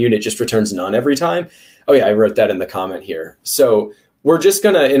implementation on unit just returns none every time. Oh yeah, I wrote that in the comment here. So we're just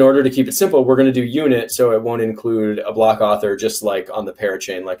gonna, in order to keep it simple, we're gonna do unit, so it won't include a block author, just like on the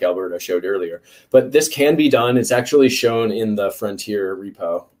parachain, like Alberto showed earlier. But this can be done. It's actually shown in the Frontier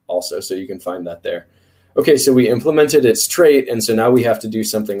repo also, so you can find that there. Okay, so we implemented its trait, and so now we have to do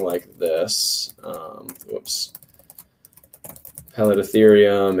something like this. Whoops. Palette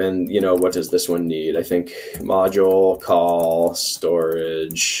Ethereum, and you know, what does this one need? I think module, call,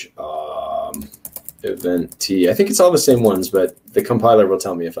 storage, event T. I think it's all the same ones, but the compiler will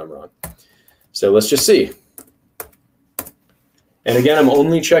tell me if I'm wrong. So let's just see. And again, I'm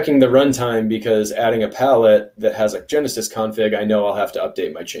only checking the runtime because adding a palette that has a Genesis config, I know I'll have to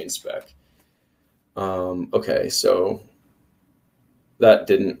update my chain spec. Okay, so that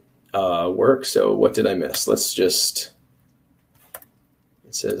didn't work. So what did I miss? Let's just,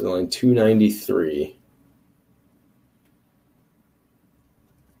 it says line 293.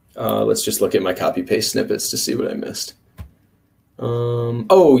 Let's just look at my copy paste snippets to see what I missed.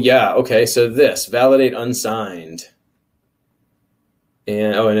 Oh yeah, okay, so this, validate unsigned.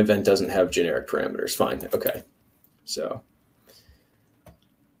 And, oh, an event doesn't have generic parameters. Fine. Okay. So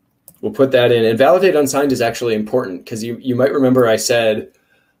we'll put that in. And validate unsigned is actually important because you might remember I said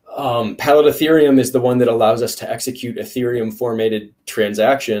Palette Ethereum is the one that allows us to execute Ethereum formatted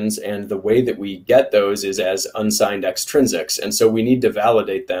transactions. And the way that we get those is as unsigned extrinsics. And so we need to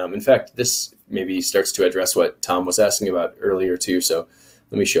validate them. In fact, this maybe starts to address what Tom was asking about earlier too. So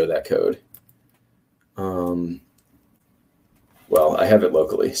let me show that code. Well, I have it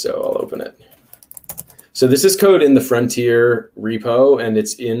locally, so I'll open it. So this is code in the Frontier repo, and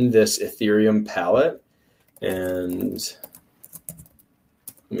it's in this Ethereum palette. And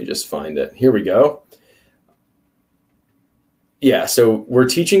let me just find it. Here we go. Yeah, so we're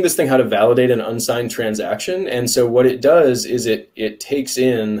teaching this thing how to validate an unsigned transaction. And so what it does is it takes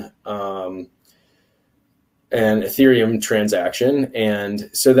in an Ethereum transaction. And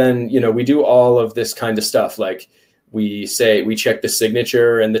so then, we do all of this kind of stuff like, we check the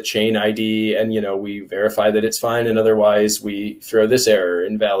signature and the chain ID, and we verify that it's fine, and otherwise we throw this error,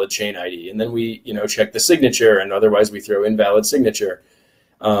 invalid chain ID, and then we check the signature, and otherwise we throw invalid signature,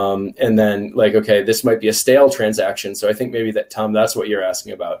 and then like, okay, this might be a stale transaction. So I think maybe that, Tom, that's what you're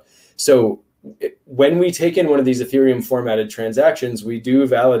asking about. So when we take in one of these Ethereum formatted transactions, we do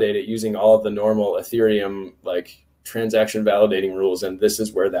validate it using all of the normal Ethereum like transaction validating rules, and this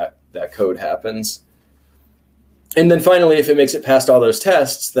is where that code happens. And then finally, if it makes it past all those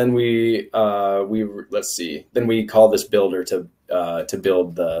tests, then let's see, then we call this builder to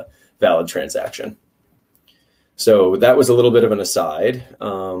build the valid transaction. So that was a little bit of an aside.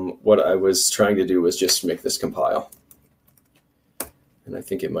 What I was trying to do was just make this compile. And I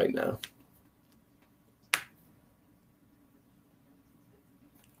think it might now.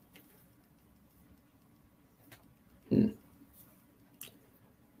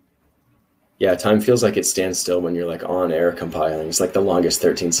 Yeah, time feels like it stands still when you're like on air compiling. It's like the longest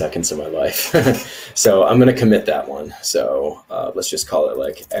 13 seconds of my life. So I'm going to commit that one. So let's just call it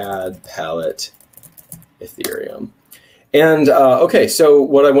like add palette Ethereum. And okay, so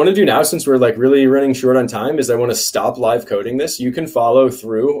what I want to do now, since we're like really running short on time, is I want to stop live coding this. You can follow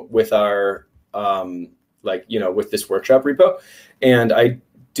through with our with this workshop repo. And I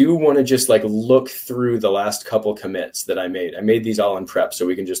do want to just like look through the last couple commits that I made. I made these all in prep, so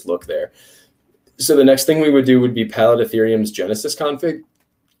we can just look there. So the next thing we would do would be Palette Ethereum's Genesis config.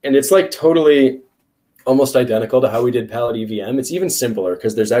 And it's like totally almost identical to how we did Palette EVM. It's even simpler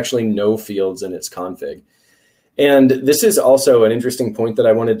because there's actually no fields in its config. And this is also an interesting point that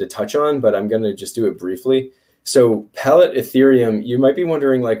I wanted to touch on, but I'm going to just do it briefly. So Palette Ethereum, you might be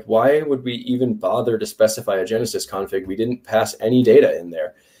wondering, like, why would we even bother to specify a Genesis config? We didn't pass any data in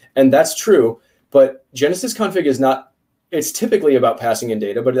there. And that's true, but Genesis config is not, it's typically about passing in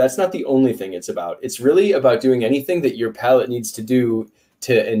data, but that's not the only thing it's about. It's really about doing anything that your palette needs to do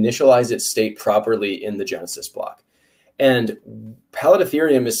to initialize its state properly in the Genesis block. And Palette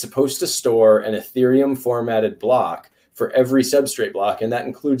Ethereum is supposed to store an Ethereum formatted block for every substrate block, and that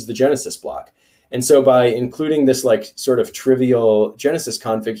includes the Genesis block. And so by including this like sort of trivial Genesis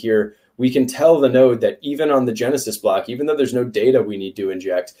config here, we can tell the node that even on the Genesis block, even though there's no data we need to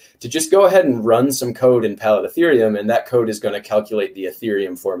inject, to just go ahead and run some code in Palette Ethereum, and that code is going to calculate the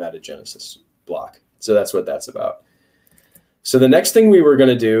Ethereum formatted Genesis block. So that's what that's about. So the next thing we were going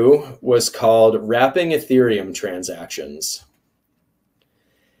to do was called wrapping Ethereum transactions.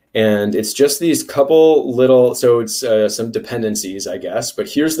 And it's just these couple little, so it's some dependencies, I guess, but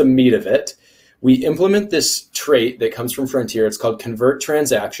here's the meat of it. We implement this trait that comes from Frontier. It's called convert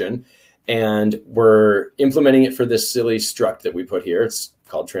transaction. And we're implementing it for this silly struct that we put here. It's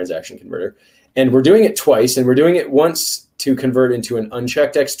called transaction converter. And we're doing it twice, and we're doing it once to convert into an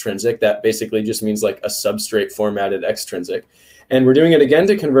unchecked extrinsic. That basically just means like a substrate formatted extrinsic. And we're doing it again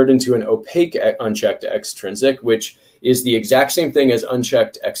to convert into an opaque unchecked extrinsic, which is the exact same thing as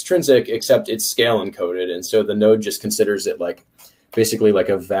unchecked extrinsic, except it's scale encoded. And so the node just considers it like basically like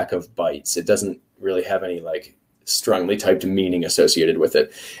a vec of bytes. It doesn't really have any like strongly typed meaning associated with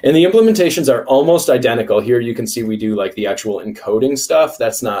it. And the implementations are almost identical. Here you can see we do like the actual encoding stuff.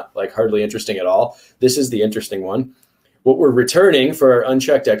 That's not like hardly interesting at all. This is the interesting one. What we're returning for our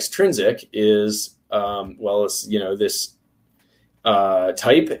unchecked extrinsic is, well, it's, you know, this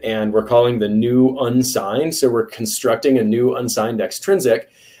type, and we're calling the new unsigned. So we're constructing a new unsigned extrinsic,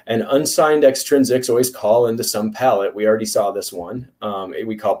 and unsigned extrinsics always call into some palette. We already saw this one.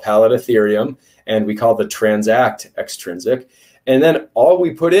 We call palette Ethereum, and we call the transact extrinsic. And then all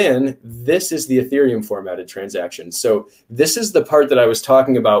we put in, this is the Ethereum formatted transaction. So this is the part that I was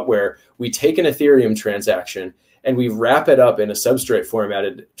talking about where we take an Ethereum transaction and we wrap it up in a substrate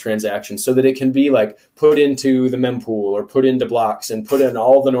formatted transaction so that it can be like put into the mempool or put into blocks and put in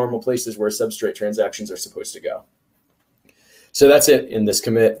all the normal places where substrate transactions are supposed to go. So that's it in this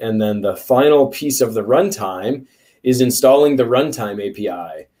commit. And then the final piece of the runtime is installing the runtime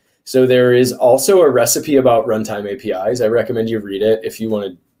API. So there is also a recipe about runtime APIs. I recommend you read it if you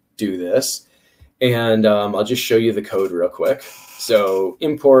want to do this. And I'll just show you the code real quick. So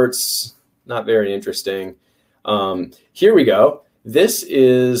imports, not very interesting. Here we go. This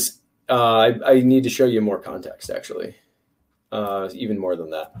is, I need to show you more context actually, even more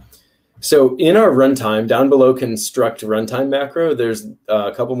than that. So in our runtime, down below construct runtime macro, there's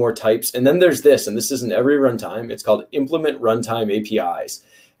a couple more types. And then there's this, and this is in every runtime. It's called implement runtime APIs.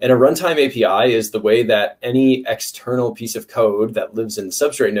 And a runtime API is the way that any external piece of code that lives in the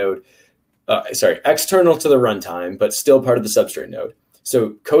substrate node, external to the runtime, but still part of the substrate node.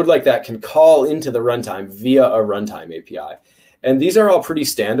 So code like that can call into the runtime via a runtime API. And these are all pretty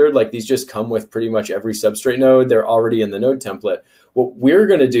standard. Like these just come with pretty much every substrate node. They're already in the node template. What we're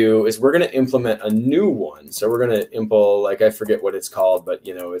going to do is we're going to implement a new one. So we're going to impl, like I forget what it's called, but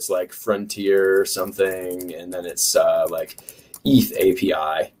you know, it's like frontier something, and then it's like ETH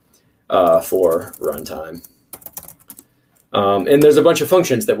API for runtime. And there's a bunch of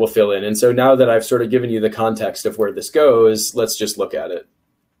functions that we'll fill in. And so now that I've sort of given you the context of where this goes, let's just look at it.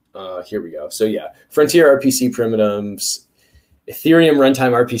 Here we go. So yeah, frontier RPC primitives, Ethereum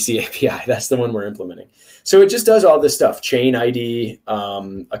runtime RPC API. That's the one we're implementing. So it just does all this stuff. Chain ID.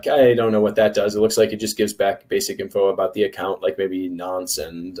 I don't know what that does. It looks like it just gives back basic info about the account, like maybe nonce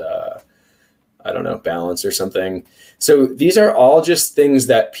and I don't know, balance or something. So these are all just things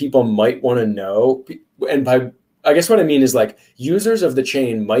that people might want to know. And by, I guess what I mean is like users of the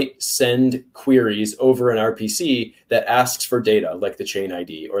chain might send queries over an RPC that asks for data like the chain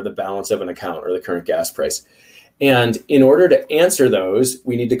ID or the balance of an account or the current gas price. And in order to answer those,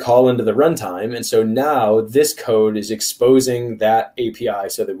 we need to call into the runtime. And so now this code is exposing that API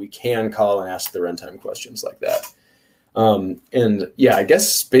so that we can call and ask the runtime questions like that. And yeah, I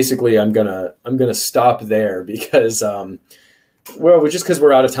guess basically I'm gonna stop there because, well, just because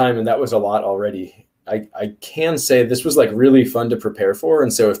we're out of time and that was a lot already. I can say this was like really fun to prepare for.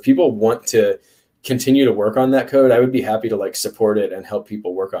 And so if people want to continue to work on that code, I would be happy to like support it and help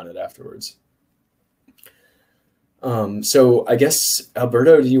people work on it afterwards. So I guess,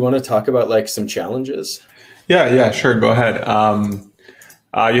 Alberto, do you want to talk about like some challenges? Yeah, sure. Go ahead.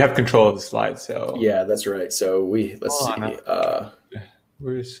 You have control of the slide, so. Yeah, that's right. So let's see.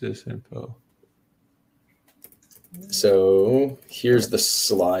 Where's this info? So here's the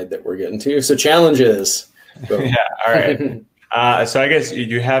slide that we're getting to. So challenges. Yeah, all right. So I guess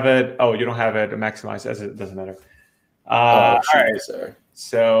you have it. Oh, you don't have it maximized, as it doesn't matter. All right. Sorry.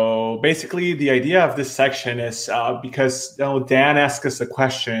 So basically, the idea of this section is because Dan asked us a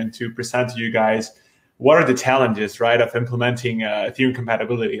question to present to you guys. What are the challenges, right, of implementing Ethereum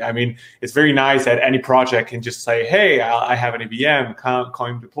compatibility? I mean, it's very nice that any project can just say, "Hey, I have an EVM,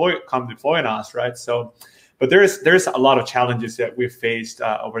 come deploy on us," right? So, but there's a lot of challenges that we've faced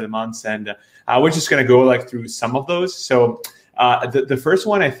over the months, and we're just going to go like through some of those. So, the first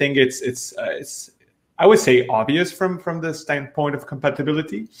one, I think it's I would say obvious from the standpoint of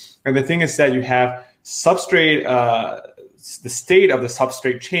compatibility, and the thing is that you have substrate. The state of the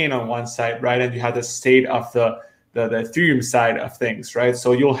substrate chain on one side, right? And you have the state of the Ethereum side of things, right?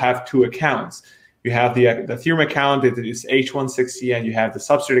 So you'll have two accounts. You have the Ethereum account that is H160, and you have the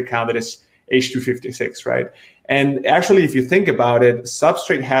substrate account that is H256, right? And actually, if you think about it,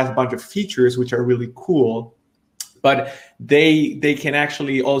 substrate has a bunch of features which are really cool, but they can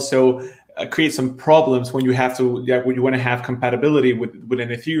actually also create some problems when you want to have compatibility with an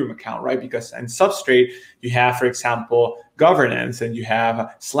Ethereum account, right? Because in substrate, you have, for example, governance, and you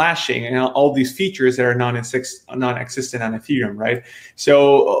have slashing, and all these features that are non-existent on Ethereum, right?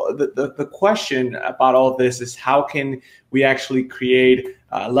 So the question about all this is how can we actually create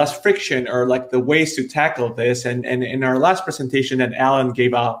less friction, or like the ways to tackle this? And in our last presentation that Alan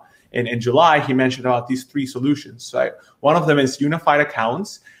gave out in July, he mentioned about these three solutions, right? One of them is unified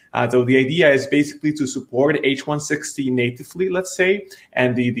accounts. So the idea is basically to support H160 natively, let's say,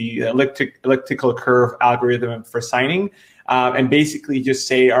 and the elliptical curve algorithm for signing. And basically just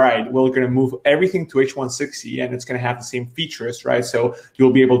say, all right, we're going to move everything to H160, and it's going to have the same features, right? So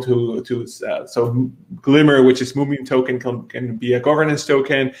you'll be able so Glimmer, which is moving token, can be a governance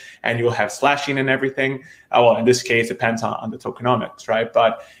token, and you'll have slashing and everything. Well, in this case, it depends on the tokenomics, right?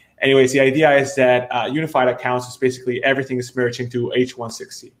 But anyways, the idea is that unified accounts is basically everything is merged into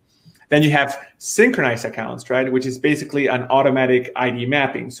H160. Then you have synchronized accounts, right? Which is basically an automatic ID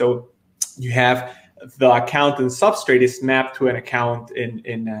mapping. So you have the account in Substrate is mapped to an account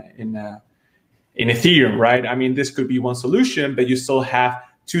in Ethereum, right? I mean, this could be one solution, but you still have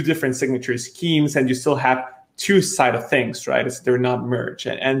two different signature schemes, and you still have two side of things, right? They're not merged.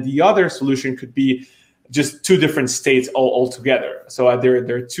 And the other solution could be just two different states all together. So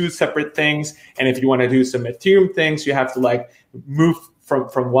there are two separate things. And if you want to do some Ethereum things, you have to like move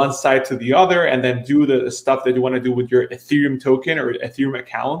from one side to the other, and then do the stuff that you want to do with your Ethereum token or Ethereum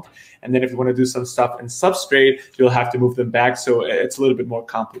account. And then if you want to do some stuff in Substrate, you'll have to move them back. So it's a little bit more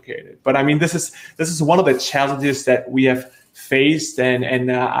complicated. But I mean, this is one of the challenges that we have faced, and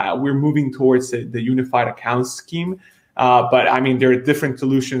we're moving towards the unified account scheme. But I mean, there are different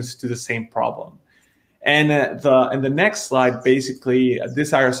solutions to the same problem. And in the next slide, basically,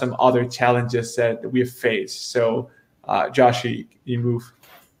 these are some other challenges that we have faced. So Joshy, you move.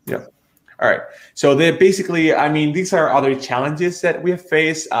 Yeah. All right. So they basically, I mean, these are other challenges that we have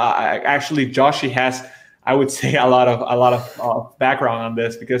faced. Actually, Joshy has, I would say, a lot of background on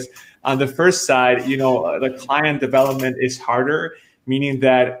this, because on the first side, you know, the client development is harder, meaning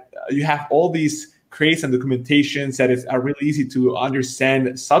that you have all these crates and documentations that are really easy to understand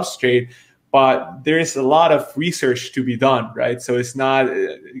Substrate, but there is a lot of research to be done, right? So it's not.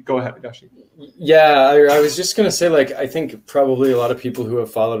 Go ahead, Joshy. Yeah, I was just going to say, like, I think probably a lot of people who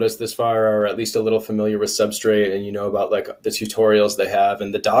have followed us this far are at least a little familiar with Substrate, and you know about like the tutorials they have,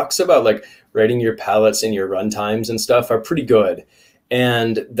 and the docs about like writing your palettes and your runtimes and stuff are pretty good.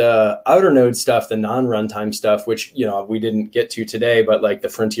 And the outer node stuff, the non-runtime stuff, which, you know, we didn't get to today, but like the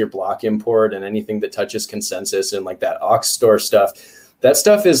Frontier block import and anything that touches consensus and like that aux store stuff, that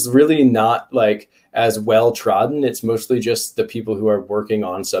stuff is really not like as well trodden. It's mostly just the people who are working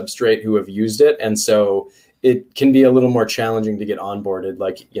on Substrate who have used it. And so it can be a little more challenging to get onboarded.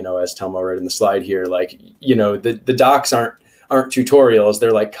 Like, you know, as Telmo wrote in the slide here, like, you know, the docs aren't tutorials.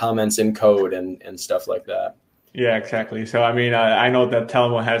 They're like comments in code and stuff like that. Yeah, exactly. So, I mean, I know that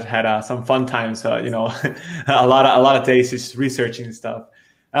Telmo has had some fun times, you know, a lot of days just researching stuff.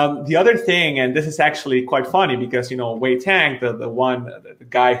 The other thing, and this is actually quite funny because, you know, Wei Tang, the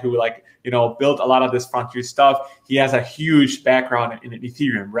guy who like, you know, built a lot of this Frontier stuff, he has a huge background in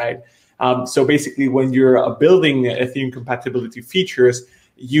Ethereum, right? So basically when you're building Ethereum compatibility features,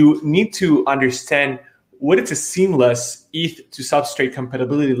 you need to understand what is a seamless ETH to Substrate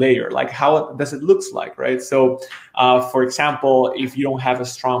compatibility layer, like how does it looks like, right? So for example, if you don't have a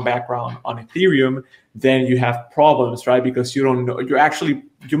strong background on Ethereum, then you have problems, right? Because you don't know,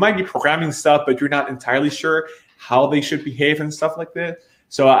 you might be programming stuff, but you're not entirely sure how they should behave and stuff like that.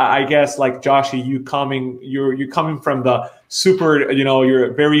 So I guess like Joshy, you're coming from the super, you know,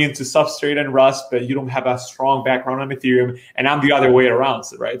 you're very into Substrate and Rust, but you don't have a strong background on Ethereum, and I'm the other way around,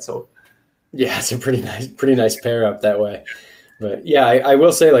 right? So yeah, it's a pretty nice pair up that way. But yeah, I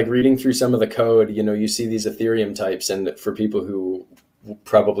will say, like, reading through some of the code, you know, you see these Ethereum types, and for people who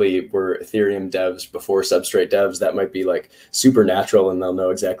probably were Ethereum devs before Substrate devs, that might be like super natural and they'll know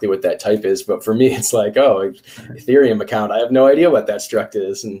exactly what that type is. But for me, it's like, oh, Ethereum account, I have no idea what that struct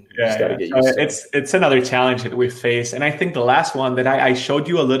is, and just gotta get used to it. It's another challenge that we face. And I think the last one that I showed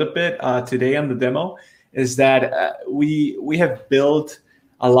you a little bit today on the demo is that we have built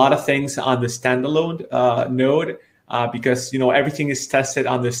a lot of things on the standalone node, because, you know, everything is tested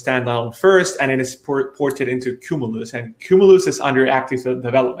on the standalone first, and it is ported into Cumulus, and Cumulus is under active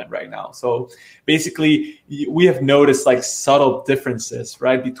development right now. So basically, we have noticed like subtle differences,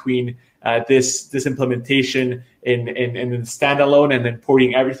 right, between this implementation in standalone and then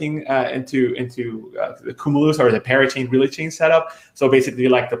porting everything into the Cumulus or the Parity relay chain setup. So basically,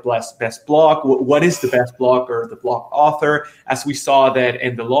 like the best block, what is the best block or the block author? As we saw that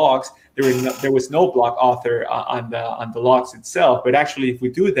in the logs, there was no block author on the logs itself. But actually, if we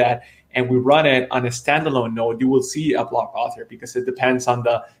do that and we run it on a standalone node, you will see a block author because it depends on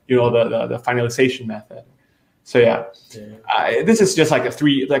the finalization method. So yeah, this is just like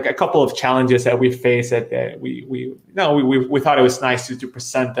a couple of challenges that we face that we thought it was nice to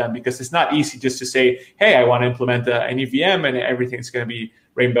present them, because it's not easy just to say, hey, I want to implement an EVM and everything's going to be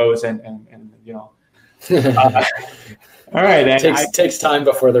rainbows and you know. All right, and takes time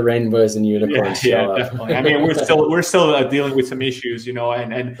before the rainbows and unicorns show up. Definitely. I mean, we're still dealing with some issues, you know,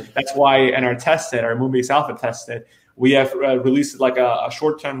 and that's why in our testnet, our Moonbase Alpha testnet, we have released like a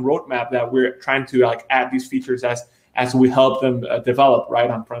short-term roadmap that we're trying to like add these features as we help them develop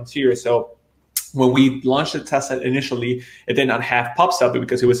right on Frontier. So when we launched the testnet initially, it did not have PubSub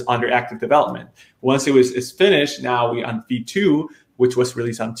because it was under active development. Once it's finished, now we on V2, which was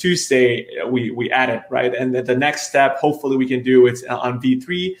released on Tuesday, we added, right? And the next step, hopefully we can do it on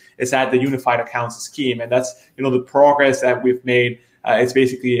V3, is add the unified accounts scheme. And that's, you know, the progress that we've made. It's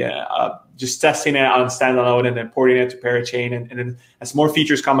basically just testing it on standalone and then porting it to Parachain. And then as more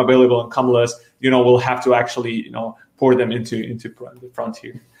features come available in Cumulus, you know, we'll have to actually, you know, port them into the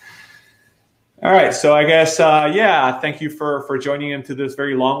Frontier. All right, so I guess, yeah, thank you for joining into this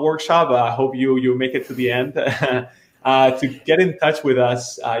very long workshop. I hope you make it to the end. To get in touch with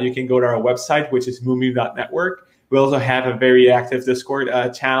us, you can go to our website, which is moonbeam.network. We also have a very active Discord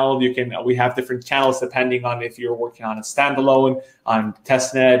channel. We have different channels depending on if you're working on a standalone, on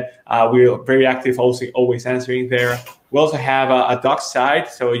testnet. We're very active, also always answering there. We also have a doc site.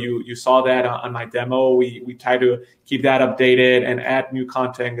 So you saw that on my demo. We try to keep that updated and add new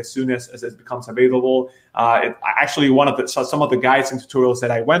content as soon as it becomes available. Actually, some of the guides and tutorials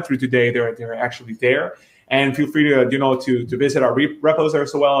that I went through today, they're actually there. And feel free to, you know, to visit our repos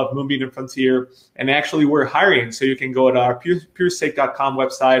as well at Moonbeam and Frontier. And actually, we're hiring, so you can go to our PureStake.com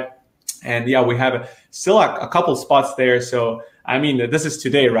website. And yeah, we have still a couple spots there. So I mean, this is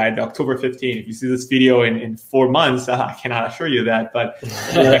today, right? October 15th. If you see this video in 4 months, I cannot assure you that. But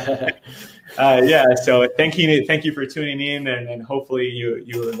yeah, so thank you for tuning in, and hopefully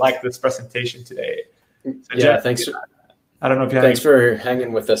you like this presentation today. So yeah, Jeff, thanks. I don't know if you Thanks for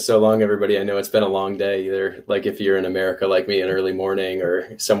hanging with us so long, everybody. I know it's been a long day, either like if you're in America like me, an early morning,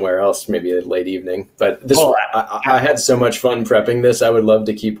 or somewhere else, maybe a late evening. But this, I had so much fun prepping this. I would love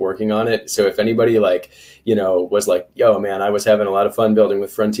to keep working on it. So if anybody like, you know, was like, yo, man, I was having a lot of fun building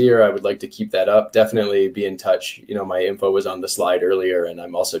with Frontier, I would like to keep that up. Definitely be in touch. You know, my info was on the slide earlier, and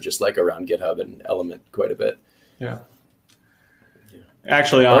I'm also just like around GitHub and Element quite a bit. Yeah.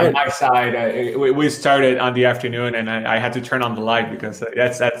 Actually, on my side, we started on the afternoon, and I had to turn on the light because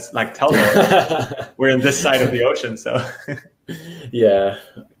that's like Telmo. We're in this side of the ocean, so. Yeah.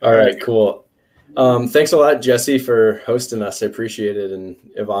 All right. Cool. Thanks a lot, Jesse, for hosting us. I appreciate it, and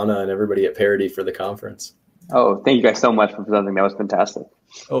Ivana and everybody at Parity for the conference. Oh, thank you guys so much for presenting. That was fantastic.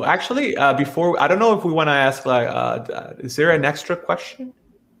 Oh, actually, before, I don't know if we want to ask, like, is there an extra question?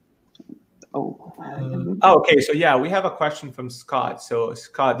 Okay, so yeah, we have a question from Scott. So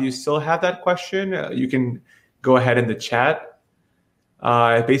Scott, do you still have that question? You can go ahead in the chat.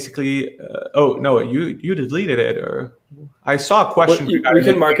 Basically, oh no, you deleted it, or I saw a question. Well, we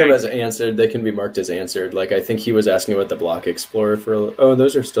can mark them as answered. They can be marked as answered. Like I think he was asking about the block explorer for. Oh,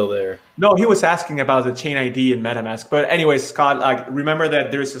 those are still there. No, he was asking about the chain ID and MetaMask. But anyway, Scott, like remember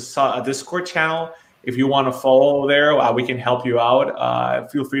that there's a Discord channel. If you want to follow there, we can help you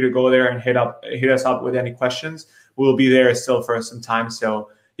out. Feel free to go there and hit us up with any questions. We'll be there still for some time. So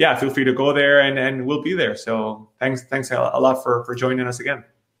yeah, feel free to go there and we'll be there. So thanks a lot for joining us again.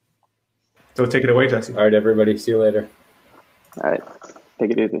 So take it away, Jesse. All right, everybody. See you later. All right. Take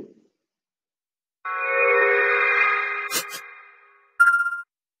it easy.